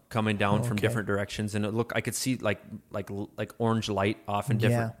lava coming down from different directions. And I could see like orange light off in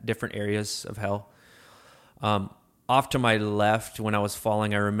different areas of hell. Off to my left, when I was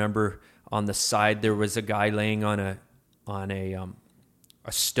falling, I remember on the side there was a guy laying on a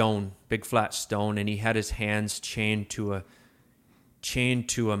stone, big flat stone, and he had his hands chained to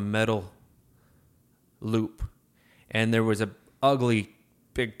a metal loop. And there was a ugly,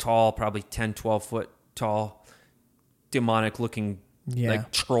 big, tall, probably 10, 12 foot tall, demonic looking,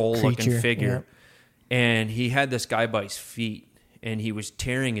 like troll looking figure. Yeah. And he had this guy by his feet, and he was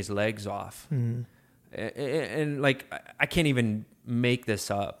tearing his legs off. Mm. And like, I can't even make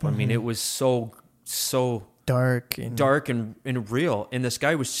this up. Mm-hmm. I mean, it was so dark and real. And this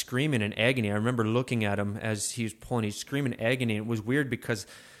guy was screaming in agony. I remember looking at him as he was pulling, he's screaming in agony. And it was weird because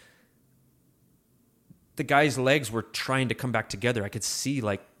the guy's legs were trying to come back together. I could see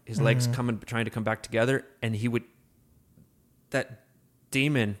like his legs trying to come back together. And that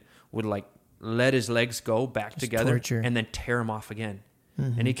demon would like let his legs go back together and then tear him off again.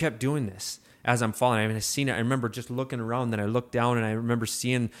 Mm-hmm. And he kept doing this as I'm falling. I mean, I seen it. I remember just looking around, then I looked down and I remember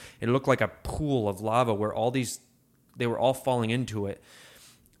seeing it looked like a pool of lava where they were all falling into it.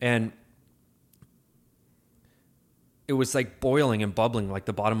 And it was like boiling and bubbling like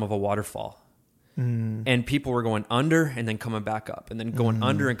the bottom of a waterfall. Mm. And people were going under and then coming back up and then going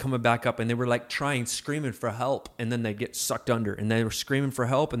under and coming back up. And they were like screaming for help. And then they get sucked under, and they were screaming for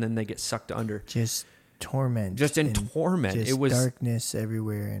help. And then they get sucked under. Just torment. Just in torment. Just it was darkness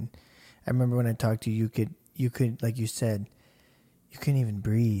everywhere. And I remember when I talked to you, you could, like you said, you couldn't even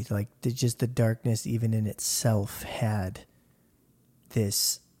breathe. Like just the darkness, even in itself, had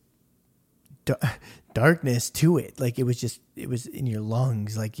this darkness to it. Like it was in your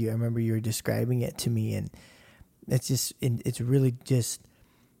lungs. Like I remember you were describing it to me, and it's really just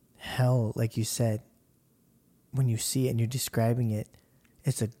hell. Like you said, when you see it and you're describing it,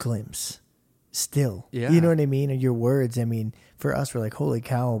 it's a glimpse still. Yeah. You know what I mean? Or your words. I mean, for us, we're like, holy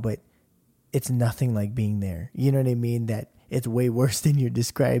cow, but it's nothing like being there. You know what I mean? That it's way worse than you're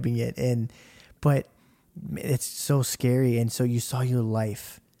describing it. But it's so scary. And so you saw your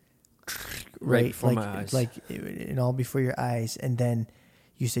life right before my eyes, like and all before your eyes. And then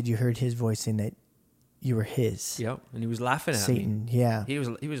you said you heard his voice saying that you were his. Yep. And he was laughing at Satan. me. Yeah. He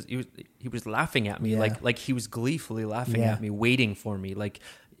was laughing at me. Yeah. Like he was gleefully laughing at me, waiting for me. Like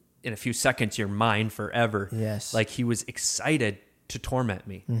in a few seconds, you're mine forever. Yes. Like he was excited to torment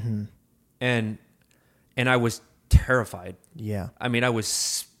me. Mm-hmm. And I was terrified. Yeah. I mean, I was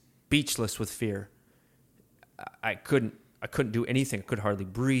speechless with fear. I couldn't do anything. I could hardly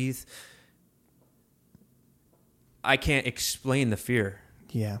breathe. I can't explain the fear.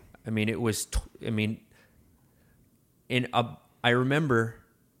 Yeah. I mean, I remember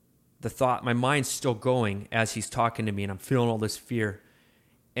the thought, my mind's still going as he's talking to me, and I'm feeling all this fear.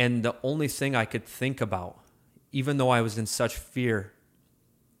 And the only thing I could think about, even though I was in such fear,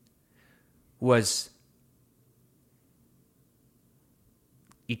 was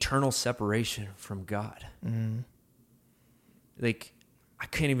eternal separation from God. Mm. Like, I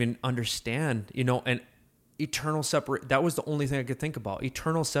can't even understand, and eternal that was the only thing I could think about.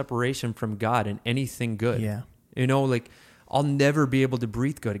 Eternal separation from God and anything good. Yeah. Like, I'll never be able to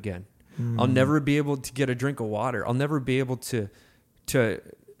breathe good again. Mm. I'll never be able to get a drink of water. I'll never be able to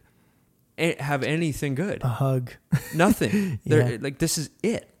have anything good. A hug. Nothing. Like, this is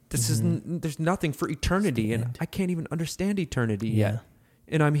it. This is there's nothing for eternity, and I can't even understand eternity yet.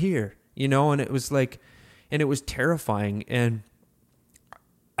 And I'm here, and it was like, and it was terrifying. And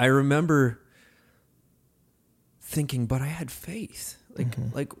I remember thinking, but I had faith.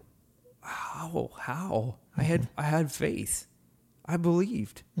 Like how I had faith. I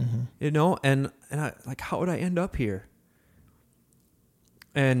believed, and I, like, how would I end up here?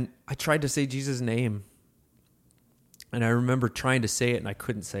 And I tried to say Jesus' name. And I remember trying to say it, and I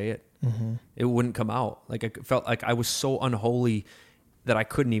couldn't say it. Mm-hmm. It wouldn't come out. Like, I felt like I was so unholy that I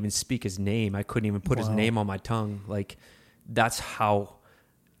couldn't even speak his name. I couldn't even put his name on my tongue. Like, that's how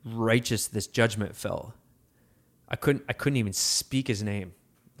righteous this judgment felt. I couldn't even speak his name.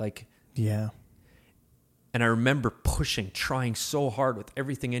 Like, yeah. And I remember trying so hard with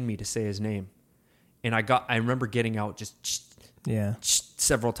everything in me to say his name. And I remember getting out just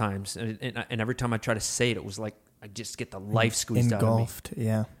several times. And every time I tried to say it, it was like, I just get the life squeezed engulfed, out of me.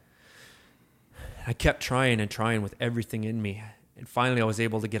 Yeah. I kept trying and trying with everything in me. And finally I was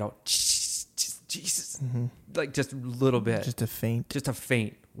able to get out, Jesus, like just a little bit. Just a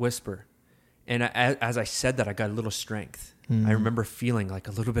faint whisper. And as I said that, I got a little strength. I remember feeling like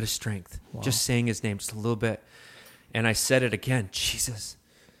a little bit of strength, just saying his name, just a little bit. And I said it again, Jesus,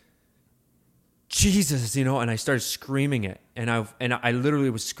 and I started screaming it. And I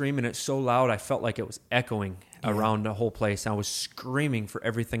literally was screaming it so loud, I felt like it was echoing around the whole place. I was screaming for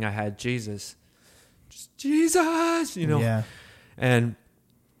everything I had, Jesus, just Jesus, you know? Yeah. And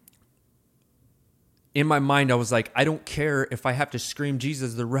in my mind, I was like, I don't care if I have to scream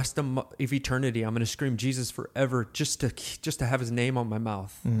Jesus the rest of eternity. I'm going to scream Jesus forever just to have his name on my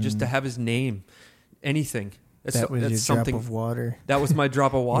mouth, just to have his name, anything. That was your drop of water. That was my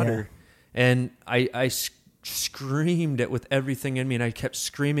drop of water. Yeah. And I screamed it with everything in me, and I kept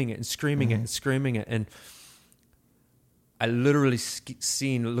screaming it and screaming it and screaming it. And I literally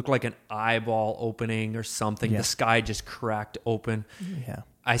it looked like an eyeball opening or something. Yeah. The sky just cracked open. Yeah.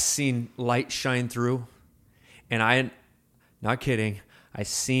 I seen light shine through, and not kidding, I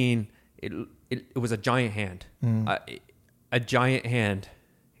seen it was a giant hand, a giant hand,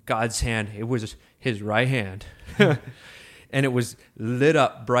 God's hand. It was his right hand. And it was lit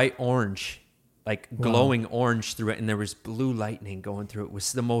up bright orange, like glowing orange through it. And there was blue lightning going through it. It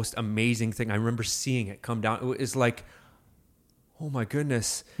was the most amazing thing. I remember seeing it come down. It was like, oh my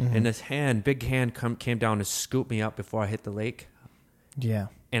goodness. And this big hand came down and scooped me up before I hit the lake. Yeah.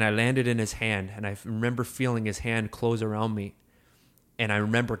 And I landed in his hand, and I remember feeling his hand close around me. And I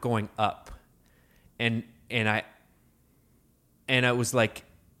remember going up, and I was like,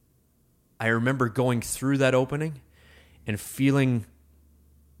 I remember going through that opening and feeling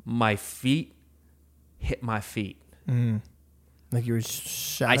my feet hit my feet. Like you were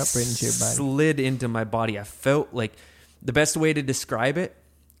shot up right into your body. I slid into my body. I felt like the best way to describe it,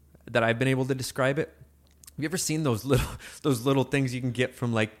 that I've been able to describe it. Have you ever seen those little things you can get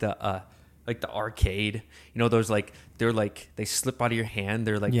from like the arcade? You know, those they slip out of your hand.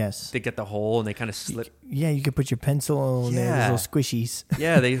 They're like, yes. They get the hole and they kind of slip. Yeah, you could put your pencil in there, those little squishies.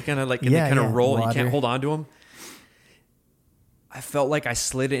 Yeah, they kind of like, and they kind of roll. Water. You can't hold on to them. I felt like I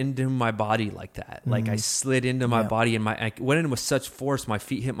slid into my body like that. Like I slid into my body, and I went in with such force. My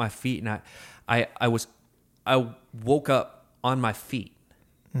feet hit my feet, and I woke up on my feet,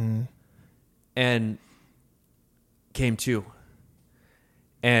 and came to,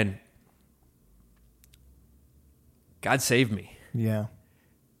 and God saved me. Yeah.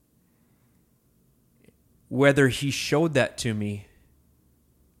 Whether he showed that to me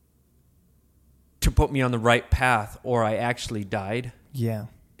to put me on the right path, or I actually died. Yeah.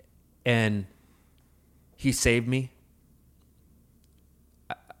 And he saved me.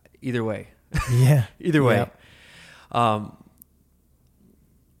 Either way. Yeah. Either way. Yeah.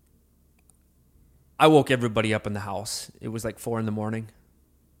 I woke everybody up in the house. It was like 4 a.m.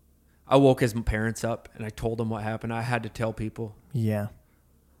 I woke his parents up, and I told them what happened. I had to tell people. Yeah.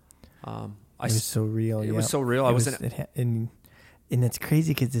 It was so real. It was so real. And it's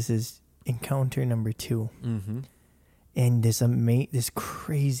crazy because this is encounter number 2. And this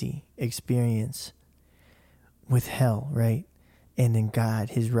crazy experience with hell, right? And then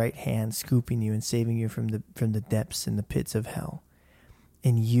God, his right hand scooping you and saving you from the depths and the pits of hell.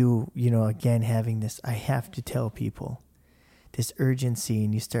 And you know, again, having this, I have to tell people, this urgency,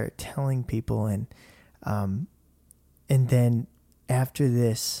 and you start telling people, and then after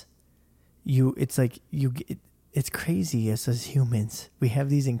this, it's crazy as humans. We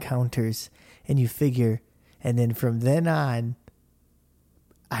have these encounters, and you figure, and then from then on,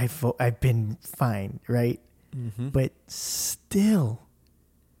 I've been fine, right? But still,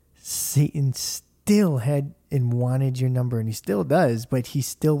 Satan still had and wanted your number, and he still does, but he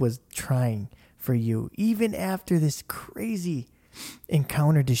still was trying for you, even after this crazy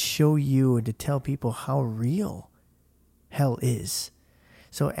encounter, to show you and to tell people how real hell is.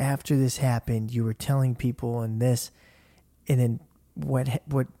 So after this happened, you were telling people and then what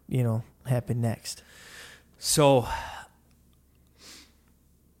happened next? So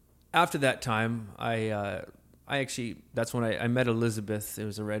after that time, I actually, that's when I met Elizabeth. It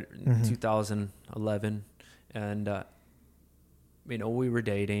was in 2011, and we were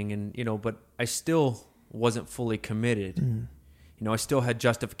dating, and but I still wasn't fully committed. I still had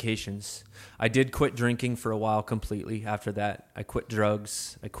justifications. I did quit drinking for a while completely. After that, I quit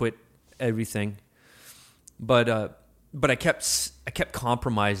drugs. I quit everything. But I kept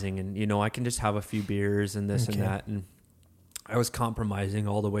compromising, and I can just have a few beers and this and that, and I was compromising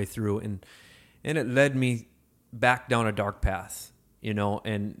all the way through, and it led me back down a dark path.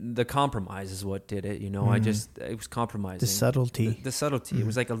 And the compromise is what did it. It was compromising. The subtlety. The subtlety. It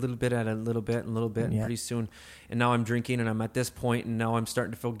was like a little bit at a little bit and a little bit, and pretty soon. And now I'm drinking, and I'm at this point, and now I'm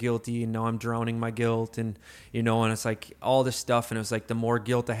starting to feel guilty, and now I'm drowning my guilt, and and it's like all this stuff, and it was like the more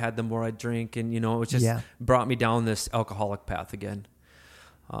guilt I had, the more I drink, and it was just brought me down this alcoholic path again.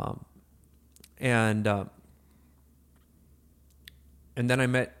 And then I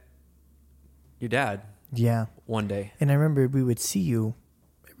met your dad. Yeah. One day. And I remember we would see you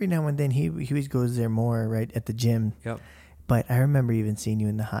every now and then. He always goes there more, right, at the gym. Yep. But I remember even seeing you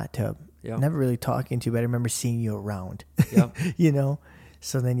in the hot tub. Yeah. Never really talking to you, but I remember seeing you around. Yeah. You know?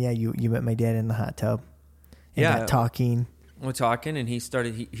 So then, yeah, you met my dad in the hot tub. And got talking. We're talking, and he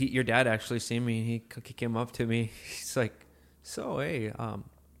started, your dad actually seen me, and he came up to me. He's like, so, hey, how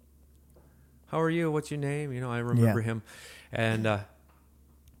are you? What's your name? You know, I remember him. And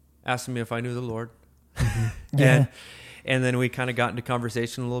asking me if I knew the Lord. Yeah. And then we kind of got into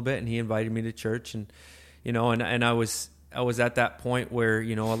conversation a little bit, and he invited me to church, and you know, and I was at that point where,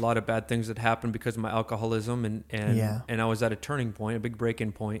 you know, a lot of bad things had happened because of my alcoholism, and I was at a turning point, a big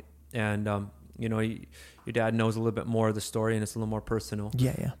breaking point, and you know, your dad knows a little bit more of the story, and it's a little more personal.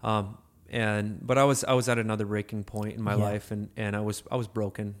 Yeah. But I was at another breaking point in my life, and I was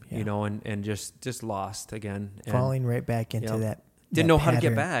broken, you know, and just lost again, and falling right back into that. Didn't know pattern. how to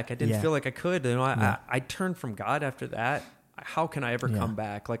get back. I didn't feel like I could. You know, I turned from God after that. How can I ever come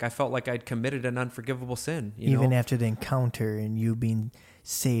back? Like, I felt like I'd committed an unforgivable sin. Even after the encounter and you being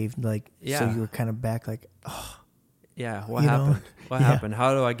saved, like, so you were kind of back, like, oh. Yeah, what happened? What happened?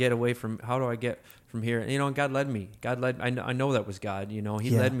 How do I get from here? You know, and God led me. I know that was God. You know,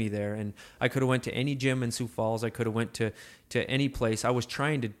 He led me there, and I could have went to any gym in Sioux Falls. I could have went to any place. I was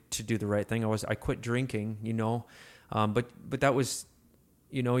trying to do the right thing. I quit drinking. You know. But that was,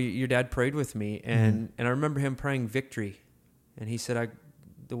 you know, your dad prayed with me, and I remember him praying victory, and he said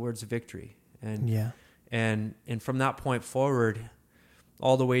the words victory, and from that point forward,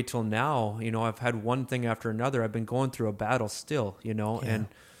 all the way till now, you know, I've had one thing after another. I've been going through a battle still, you know,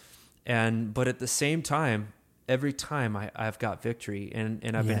 but at the same time, every time I've got victory,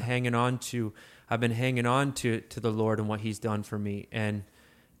 and I've been hanging on to the Lord and what He's done for me, and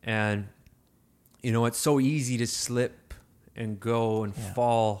you know, it's so easy to slip and go and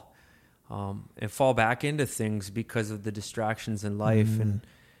fall back into things because of the distractions in life, and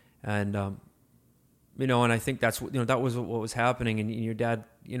you know, and I think that was what was happening, and your dad,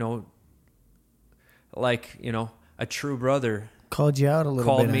 you know, like, you know, a true brother called you out a little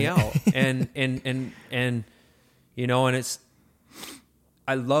called bit. Me out, and you know, and it's.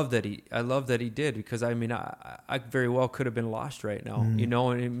 I love that he did, because I mean, I very well could have been lost right now, you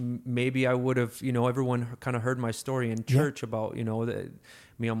know, and maybe I would have, you know, everyone kind of heard my story in church about, you know,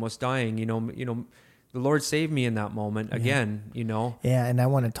 me almost dying, you know, the Lord saved me in that moment again, you know. Yeah. And I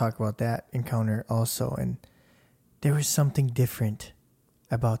want to talk about that encounter also. And there was something different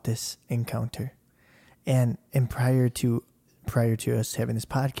about this encounter, and prior to us having this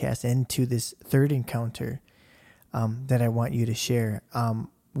podcast and to this third encounter, that I want you to share.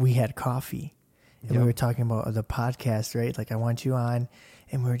 We had coffee, and we were talking about the podcast, right? Like, I want you on,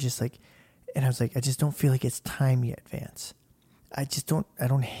 and we were just like, and I was like, I just don't feel like it's time yet, Vance. I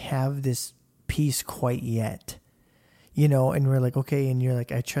don't have this peace quite yet, you know? And we're like, okay. And you're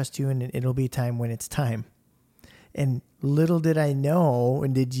like, I trust you, and it'll be time when it's time. And little did I know,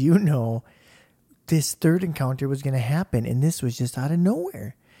 and did you know, this third encounter was going to happen, and this was just out of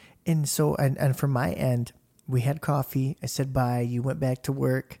nowhere. And so, and from my end, we had coffee. I said bye. You went back to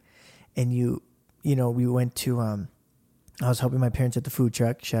work, and you know, we went to, I was helping my parents at the food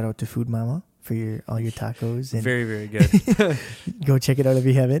truck. Shout out to Food Mama for all your tacos. And very, very good. Go check it out if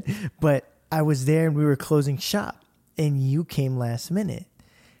you haven't. But I was there, and we were closing shop, and you came last minute.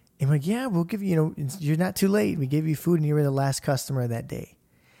 And we're like, yeah, we'll give you, you know, you're not too late. We gave you food, and you were the last customer that day.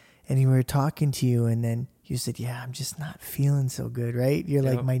 And we were talking to you, and then you said, yeah, I'm just not feeling so good, right? You're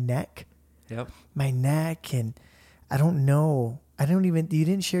like, my neck. Yep. My neck, and I don't know. You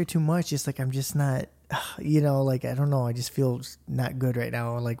didn't share too much. Just like, I'm just not, you know, like, I don't know. I just feel not good right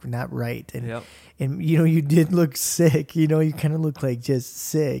now, like not right. And you know, you did look sick. You know, you kind of look like just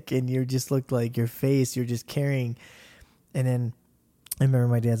sick, and you just looked like your face, you're just carrying. And then I remember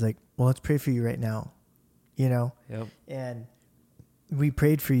my dad's like, well, let's pray for you right now, you know? Yep. And we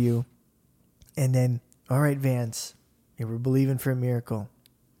prayed for you. And then, all right, Vance, we're believing for a miracle.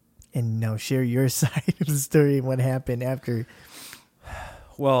 And now share your side of the story and what happened after.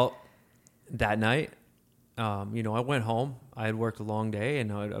 Well, that night, you know, I went home. I had worked a long day,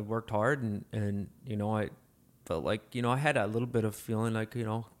 and I worked hard, and you know, I felt like, you know, I had a little bit of feeling like, you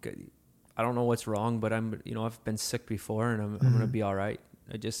know, I don't know what's wrong, but you know, I've been sick before, and I'm going to be all right.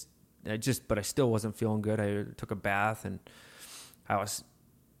 But I still wasn't feeling good. I took a bath, and I was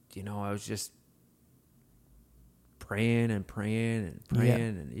just praying, and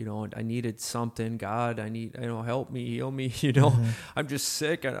you know, I needed something. God, you know, help me, heal me. You know, I'm just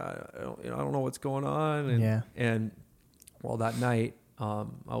sick, and I don't know what's going on. And well, that night, I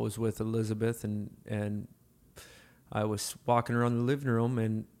was with Elizabeth, and I was walking around the living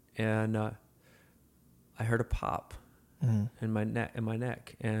room, and I heard a pop in my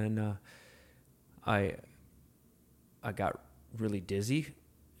neck, and I I got really dizzy,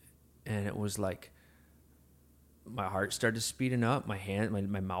 and it was like my heart started speeding up.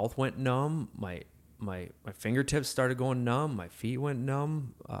 My mouth went numb. My fingertips started going numb. My feet went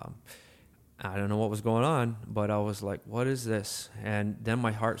numb. I don't know what was going on, but I was like, what is this? And then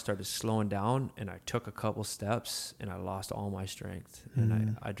my heart started slowing down, and I took a couple steps, and I lost all my strength.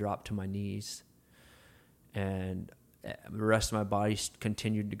 And I dropped to my knees, and the rest of my body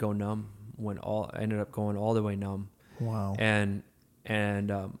continued to go numb. I ended up going all the way numb. Wow. And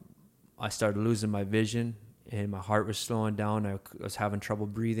I started losing my vision, and my heart was slowing down. I was having trouble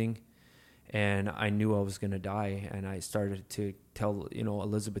breathing, and I knew I was going to die. And I started to tell,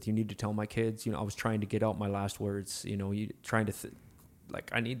 Elizabeth, you need to tell my kids. I was trying to get out my last words,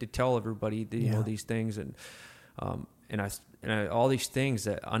 I need to tell everybody, these things. And I all these things,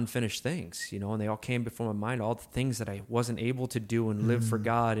 that unfinished things, and they all came before my mind, all the things that I wasn't able to do and live for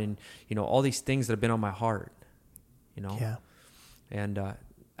God, and, all these things that have been on my heart, Yeah. And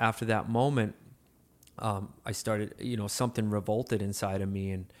after that moment, I started, something revolted inside of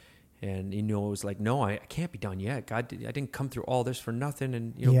me, and it was like, no, I can't be done yet. God, I didn't come through all this for nothing,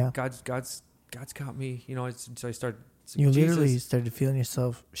 and God's got me. So I started. You literally started feeling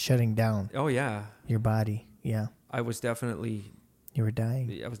yourself shutting down. Oh yeah, your body. Yeah, I was definitely. You were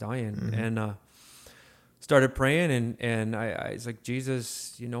dying. I was dying, and started praying, and I was like,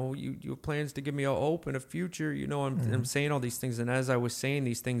 Jesus, you have plans to give me a hope and a future. I'm saying all these things, and as I was saying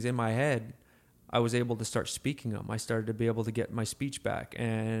these things in my head, I was able to start speaking them. I started to be able to get my speech back,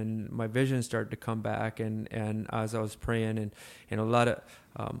 and my vision started to come back. And as I was praying, and a lot of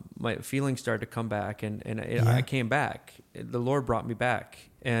my feelings started to come back, and I came back. The Lord brought me back,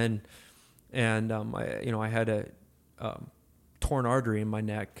 and I had a torn artery in my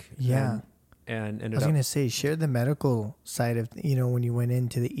neck. Yeah. And I was going to say, share the medical side of, when you went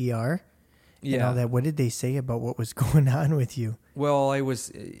into the ER. Yeah. And all that. What did they say about what was going on with you? Well,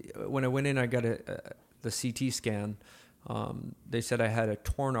 when I went in, I got the CT scan. They said I had a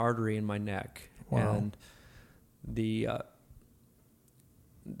torn artery in my neck. Wow. And the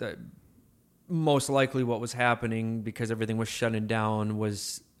most likely what was happening, because everything was shutting down,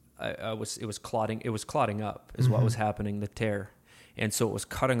 was it was clotting. It was clotting up is what was happening, the tear. And so it was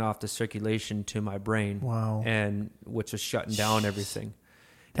cutting off the circulation to my brain. Wow. And which was shutting down everything.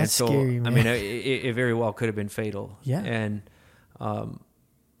 That's scary, man. I mean, it very well could have been fatal. Yeah. And, and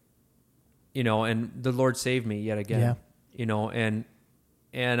the Lord saved me yet again. Yeah.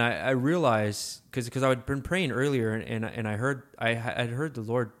 And I realized, because I had been praying earlier, and I had heard the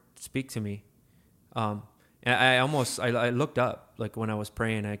Lord speak to me. And I looked up, like, when I was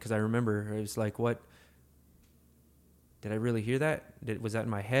praying, because I remember it was like, what? Did I really hear that? Was that in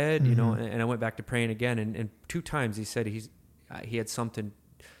my head? And I went back to praying again, and 2 times he said he had something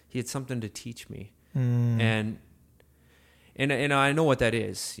to teach me. And I know what that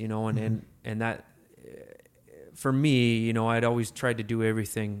is, and that for me, I'd always tried to do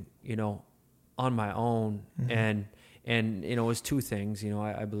everything, on my own. And it was 2 things,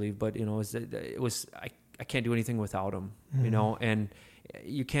 I believe, but I can't do anything without him, and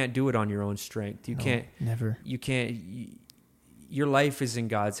you can't do it on your own strength. Your life is in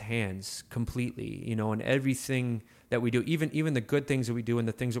God's hands completely, and everything that we do, even the good things that we do and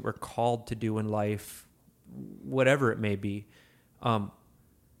the things that we're called to do in life, whatever it may be,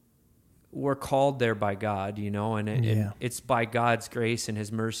 we're called there by God, and it's by God's grace and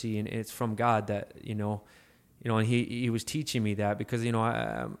His mercy, and it's from God that, and He was teaching me that, because,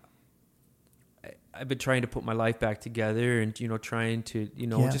 I've been trying to put my life back together, and, trying to,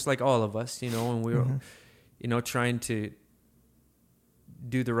 just like all of us, and we were, trying to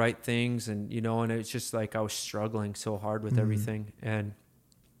do the right things, and and it's just like I was struggling so hard with everything, and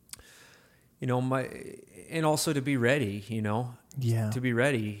and also to be ready, to be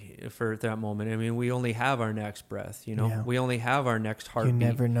ready for that moment. I mean, we only have our next breath, we only have our next heartbeat. You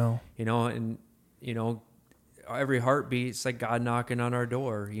never know, and every heartbeat, it's like God knocking on our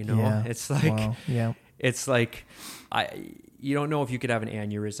door. It's like, it's like you don't know if you could have an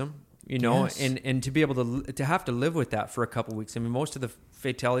aneurysm. And to be able to have to live with that for a couple of weeks. I mean, most of the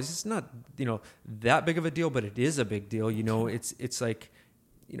fatalities, it's not, that big of a deal, but it is a big deal. It's like,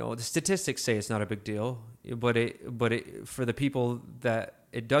 the statistics say it's not a big deal, but for the people that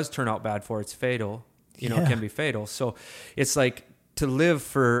it does turn out bad for, it's fatal, it can be fatal. So it's like to live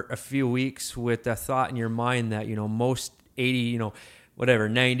for a few weeks with the thought in your mind that, most 80, 90%,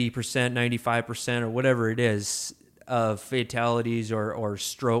 95% or whatever it is, of fatalities or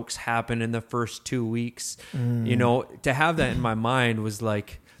strokes happen in the first 2 weeks. To have that in my mind was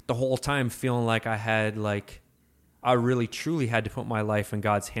like the whole time feeling like I had like I really truly had to put my life in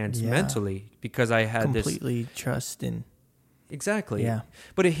God's hands mentally, because I had completely trust in. Exactly. Yeah.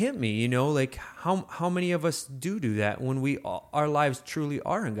 But it hit me, like how many of us do that when our lives truly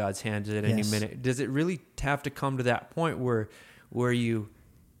are in God's hands at any minute? Does it really have to come to that point where you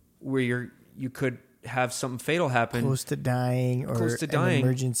could have something fatal happen, close to dying, or an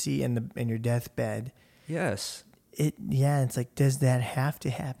emergency in your deathbed? Yes. It's like, does that have to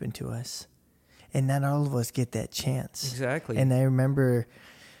happen to us? And not all of us get that chance. Exactly. And I remember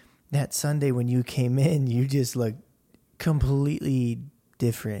that Sunday when you came in, you just looked completely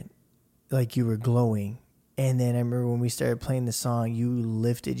different, like you were glowing. And then I remember when we started playing the song, you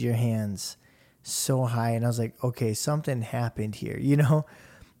lifted your hands so high, and I was like, okay, something happened here,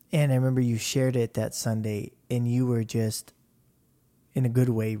 And I remember you shared it that Sunday, and you were just, in a good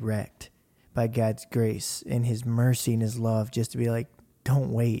way, wrecked by God's grace and his mercy and his love, just to be like,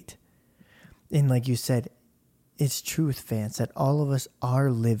 don't wait. And like you said, it's truth, Vance, that all of us are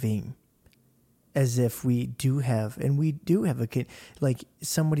living as if we do have a kid, like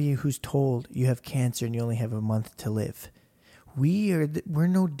somebody who's told you have cancer and you only have a month to live. We're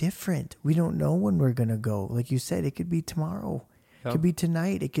no different. We don't know when we're going to go. Like you said, it could be tomorrow. Yep. It could be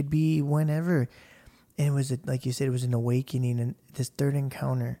tonight. It could be whenever. And it was, like you said, it was an awakening, and this third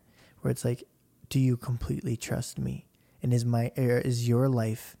encounter where it's like, do you completely trust me? And is your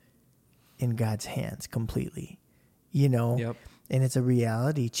life in God's hands completely? Yep. And it's a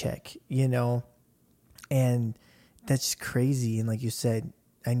reality check, and that's crazy. And like you said,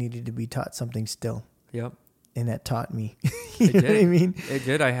 I needed to be taught something still. Yep. And that taught me. It did. What I mean? It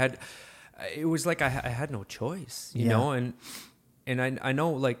did. It was like I had no choice, you know, and I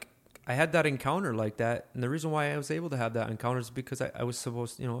know, like, I had that encounter like that. And the reason why I was able to have that encounter is because I was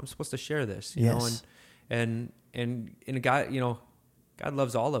supposed, I'm supposed to share this, you know, and God, God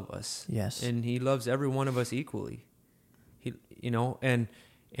loves all of us. Yes. And he loves every one of us equally.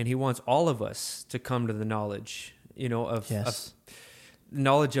 And he wants all of us to come to the knowledge, of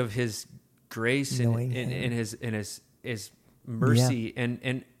knowledge of his grace and his mercy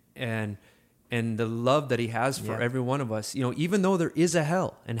and the love that he has for every one of us. Even though there is a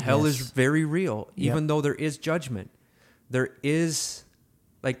hell, and hell is very real, even though there is judgment, there is,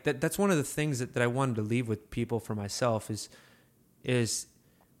 like, that's one of the things that I wanted to leave with people for myself is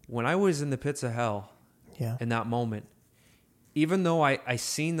when I was in the pits of hell in that moment, even though I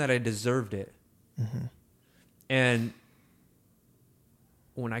seen that I deserved it, and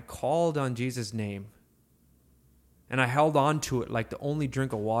when I called on Jesus' name and I held on to it like the only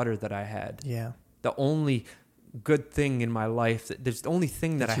drink of water that I had, the only good thing in my life, there's the only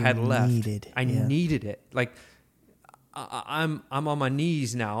thing that I had left. I needed it. Like, I'm on my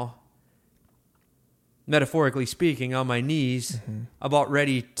knees now, metaphorically speaking, on my knees, about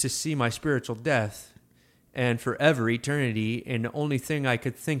ready to see my spiritual death and forever, eternity. And the only thing I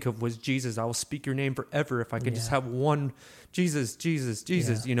could think of was, Jesus, I will speak your name forever if I could just have one, Jesus,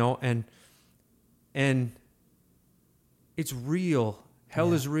 and it's real.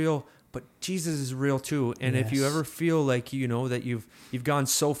 Hell is real, but Jesus is real too. And if you ever feel like, that you've gone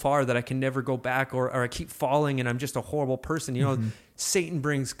so far that I can never go back, or I keep falling and I'm just a horrible person, Satan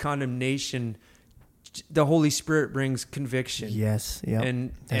brings condemnation. The Holy Spirit brings conviction. Yes. Yeah.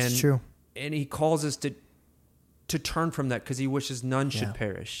 And that's true. And he calls us to turn from that, because he wishes none should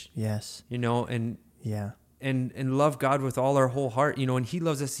perish. Yes. And love God with all our whole heart, and he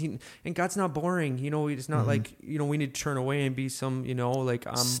loves us. And God's not boring, it's not like, we need to turn away and be some, like,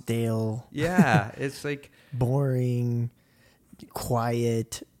 stale. Yeah. It's like boring,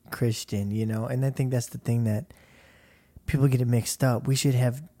 quiet Christian, and I think that's the thing that people get it mixed up. We're going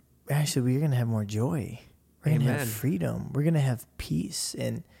to have more joy. We're going to have freedom. We're going to have peace.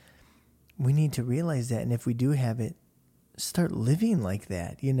 And we need to realize that. And if we do have it, start living like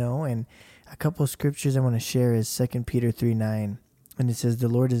that, and a couple of scriptures I want to share is 2 Peter 3:9. And it says, the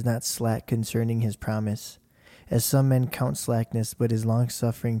Lord is not slack concerning his promise, as some men count slackness, but is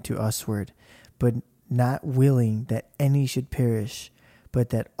long-suffering to usward, but not willing that any should perish, but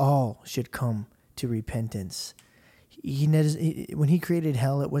that all should come to repentance. When he created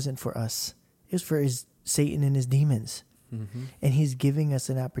hell, it wasn't for us. It was for Satan and his demons. And he's giving us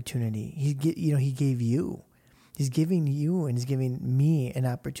an opportunity. He gave you. He's giving you and he's giving me an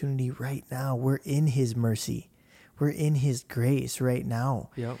opportunity right now. We're in his mercy. We're in his grace right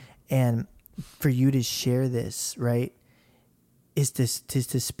now. Yep. And for you to share this, right, is to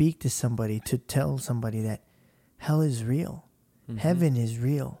speak to somebody, to tell somebody that hell is real. Heaven is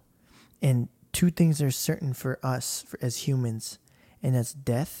real. And two things are certain for us as humans, and that's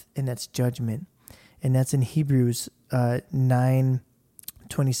death and that's judgment. And that's in Hebrews 9:27.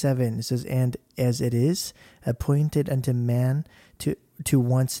 It says, and as it is appointed unto man to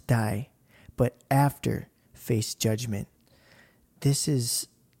once die, but after face judgment. This is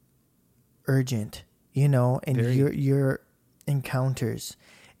urgent, and Very. your encounters,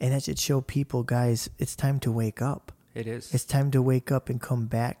 and that should show people, guys, it's time to wake up. It is. It's time to wake up and come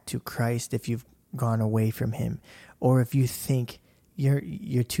back to Christ if you've gone away from him, or if you think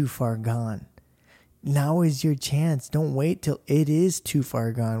you're too far gone. Now is your chance. Don't wait till it is too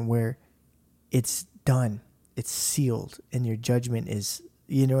far gone where it's done. It's sealed and your judgment is,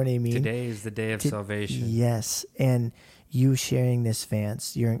 you know what I mean? Today is the day of salvation. Yes. And you sharing this,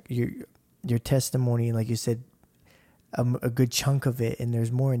 Vance, your testimony, like you said, a good chunk of it, and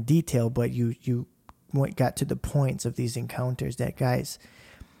there's more in detail, but you got to the points of these encounters that, guys,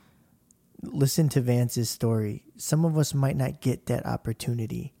 listen to Vance's story. Some of us might not get that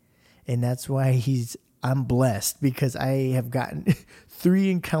opportunity. And that's why I'm blessed, because I have gotten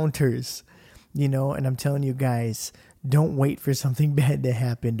 3 encounters, and I'm telling you guys, don't wait for something bad to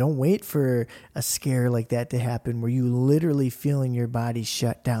happen. Don't wait for a scare like that to happen where you literally feeling your body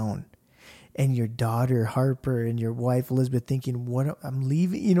shut down and your daughter Harper and your wife Elizabeth thinking, "What? I'm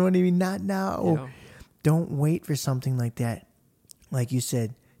leaving." You know what I mean? Not now. Yeah. Don't wait for something like that. Like you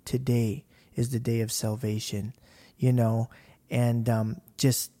said, today is the day of salvation, and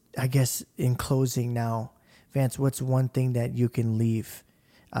just, I guess, in closing now, Vance, what's one thing that you can leave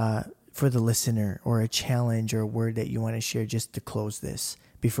for the listener, or a challenge or a word that you want to share just to close this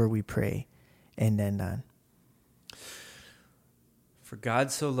before we pray and end on? For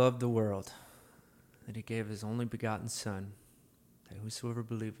God so loved the world that he gave his only begotten Son, that whosoever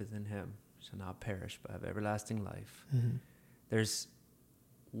believeth in him shall not perish but have everlasting life. Mm-hmm. There's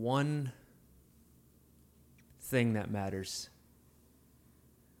one thing that matters,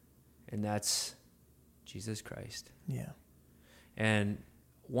 and that's Jesus Christ. Yeah. And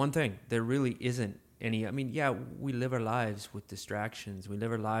one thing, there really isn't any, we live our lives with distractions. We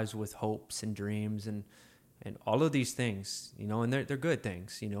live our lives with hopes and dreams and all of these things, and they're good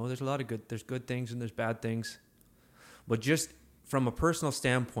things. There's a lot of there's good things and there's bad things. But just from a personal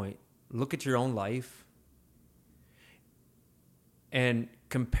standpoint, look at your own life and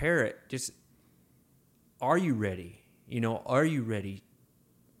compare it. Just, are you ready? Are you ready?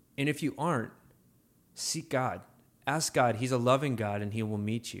 And if you aren't, seek God. Ask God. He's a loving God, and he will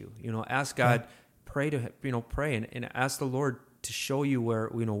meet you. Ask God, pray to him, pray and ask the Lord to show you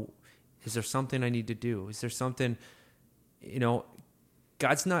where, is there something I need to do? Is there something,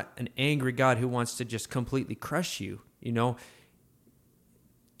 God's not an angry God who wants to just completely crush you.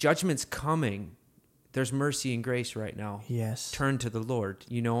 Judgment's coming. There's mercy and grace right now. Yes. Turn to the Lord,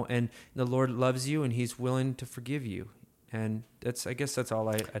 and the Lord loves you and he's willing to forgive you. And I guess that's all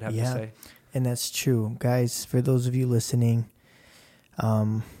I'd have to say. And that's true. Guys, for those of you listening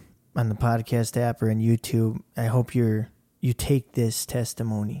on the podcast app or on YouTube, I hope you take this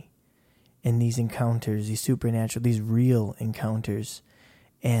testimony and these encounters, these supernatural, these real encounters,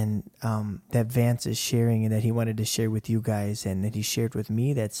 and that Vance is sharing and that he wanted to share with you guys and that he shared with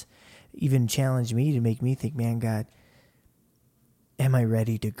me, that's even challenged me to make me think, man, God, am I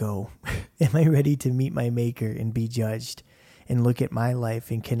ready to go? Am I ready to meet my maker and be judged and look at my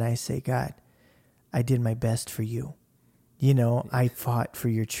life? And can I say, God, I did my best for you. I fought for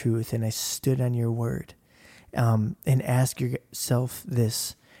your truth and I stood on your word. And ask yourself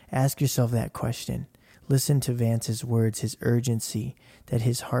that question. Listen to Vance's words, his urgency, that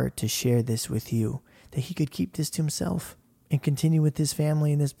his heart to share this with you, that he could keep this to himself and continue with his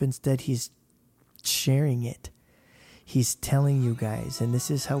family in this, but instead he's sharing it. He's telling you guys, and this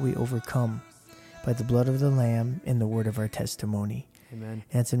is how we overcome, by the blood of the Lamb and the word of our testimony. Amen.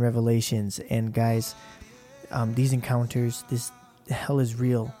 That's in Revelations. And guys, these encounters, hell is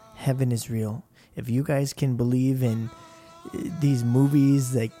real. Heaven is real. If you guys can believe in these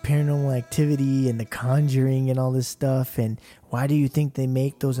movies like Paranormal Activity and The Conjuring and all this stuff, and why do you think they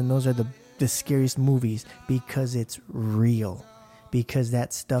make those? And those are the scariest movies, because it's real. Because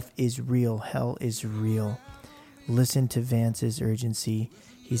that stuff is real. Hell is real. Listen to Vance's urgency.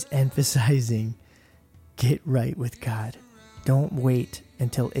 He's emphasizing, get right with God. Don't wait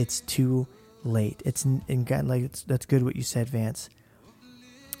until it's too late. And God, that's good what you said, Vance.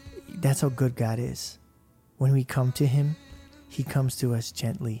 That's how good God is. When we come to him, he comes to us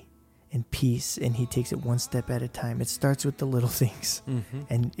gently in peace, and he takes it one step at a time. It starts with the little things,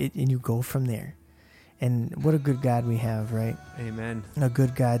 and you go from there. And what a good God we have, right? Amen. A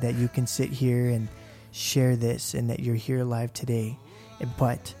good God that you can sit here and share this, and that you're here live today.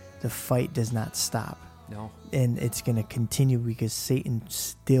 But the fight does not stop. No. And it's going to continue, because Satan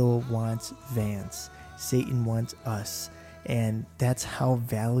still wants Vance. Satan wants us. And that's how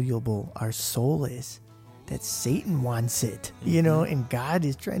valuable our soul is. That Satan wants it, you know, and God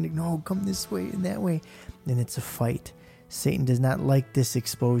is trying to, no, come this way and that way. And it's a fight. Satan does not like this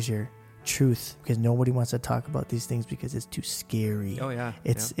exposure, truth, because nobody wants to talk about these things because it's too scary. Oh, yeah.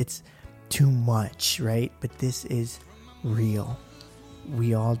 It's too much, right? But this is real.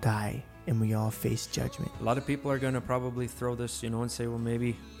 We all die and we all face judgment. A lot of people are going to probably throw this, you know, and say, well,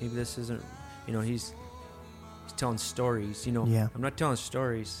 maybe this isn't, you know, he's telling stories, you know. Yeah. I'm not telling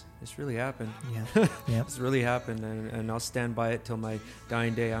stories. This really happened. Yeah. Yeah. This really happened, and I'll stand by it till my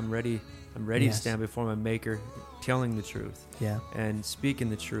dying day. I'm ready to stand before my Maker, telling the truth. Yeah. And speaking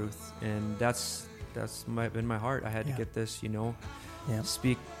the truth. And that's been my heart. I had to get this, you know. Yeah.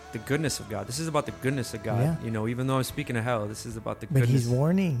 Speak the goodness of God. This is about the goodness of God. Yeah. You know, even though I'm speaking of hell, this is about the goodness. But he's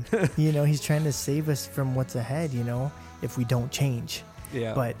warning. You know, he's trying to save us from what's ahead, you know, if we don't change.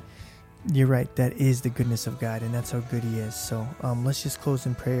 Yeah. But you're right. That is the goodness of God, and that's how good he is. So let's just close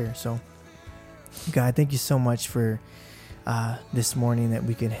in prayer. So, God, thank you so much for this morning that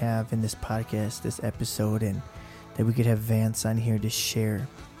we could have in this podcast, this episode, and that we could have Vance on here to share,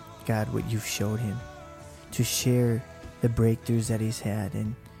 God, what you've showed him, to share the breakthroughs that he's had,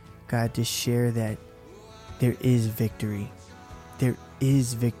 and God, to share that there is victory. There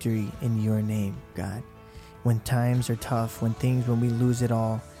is victory in your name, God. When times are tough, when we lose it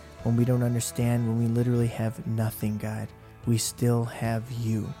all, when we don't understand, when we literally have nothing, God, we still have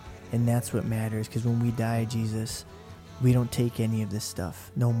you. And that's what matters, because when we die, Jesus, we don't take any of this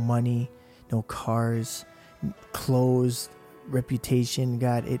stuff. No money, no cars, clothes, reputation,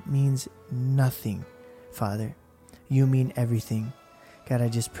 God. It means nothing, Father. You mean everything. God, I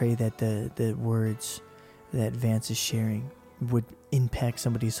just pray that the words that Vance is sharing would impact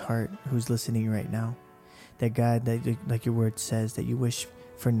somebody's heart who's listening right now. That, God, that like your word says, that you wish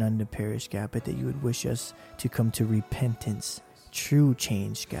for none to perish, God, but that you would wish us to come to repentance, true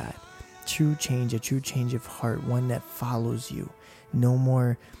change, God, true change, a true change of heart, one that follows you. No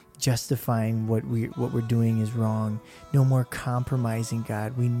more justifying what we're doing is wrong. No more compromising,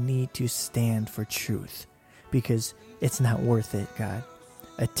 God. We need to stand for truth, because it's not worth it, God.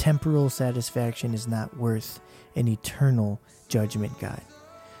 A temporal satisfaction is not worth an eternal judgment, God.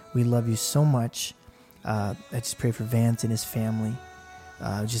 We love you so much. I just pray for Vance and his family.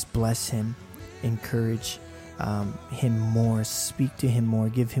 Just bless him, encourage him more, speak to him more,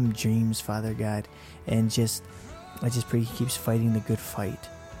 give him dreams, Father God, and I just pray he keeps fighting the good fight,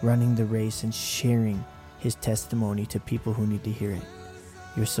 running the race, and sharing his testimony to people who need to hear it.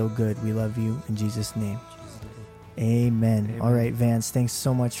 You're so good. We love you in Jesus' name. Amen. All right, Vance, thanks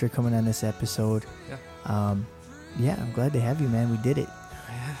so much for coming on this episode. I'm glad to have you, man. We did it.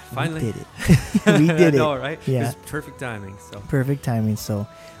 Finally. We did it. We did it. All right. Yeah. It was perfect timing. So,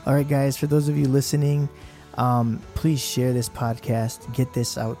 all right, guys, for those of you listening, please share this podcast. Get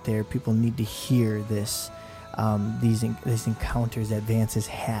this out there. People need to hear this, these encounters that Vance has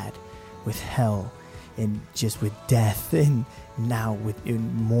had with hell and just with death, and now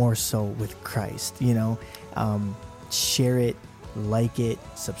more so with Christ, you know. Share it, like it,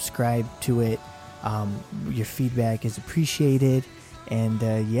 subscribe to it. Your feedback is appreciated. And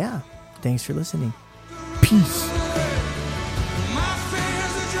thanks for listening. Peace.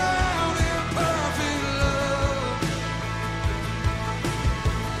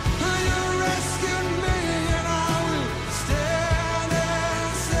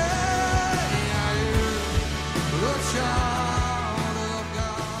 Child.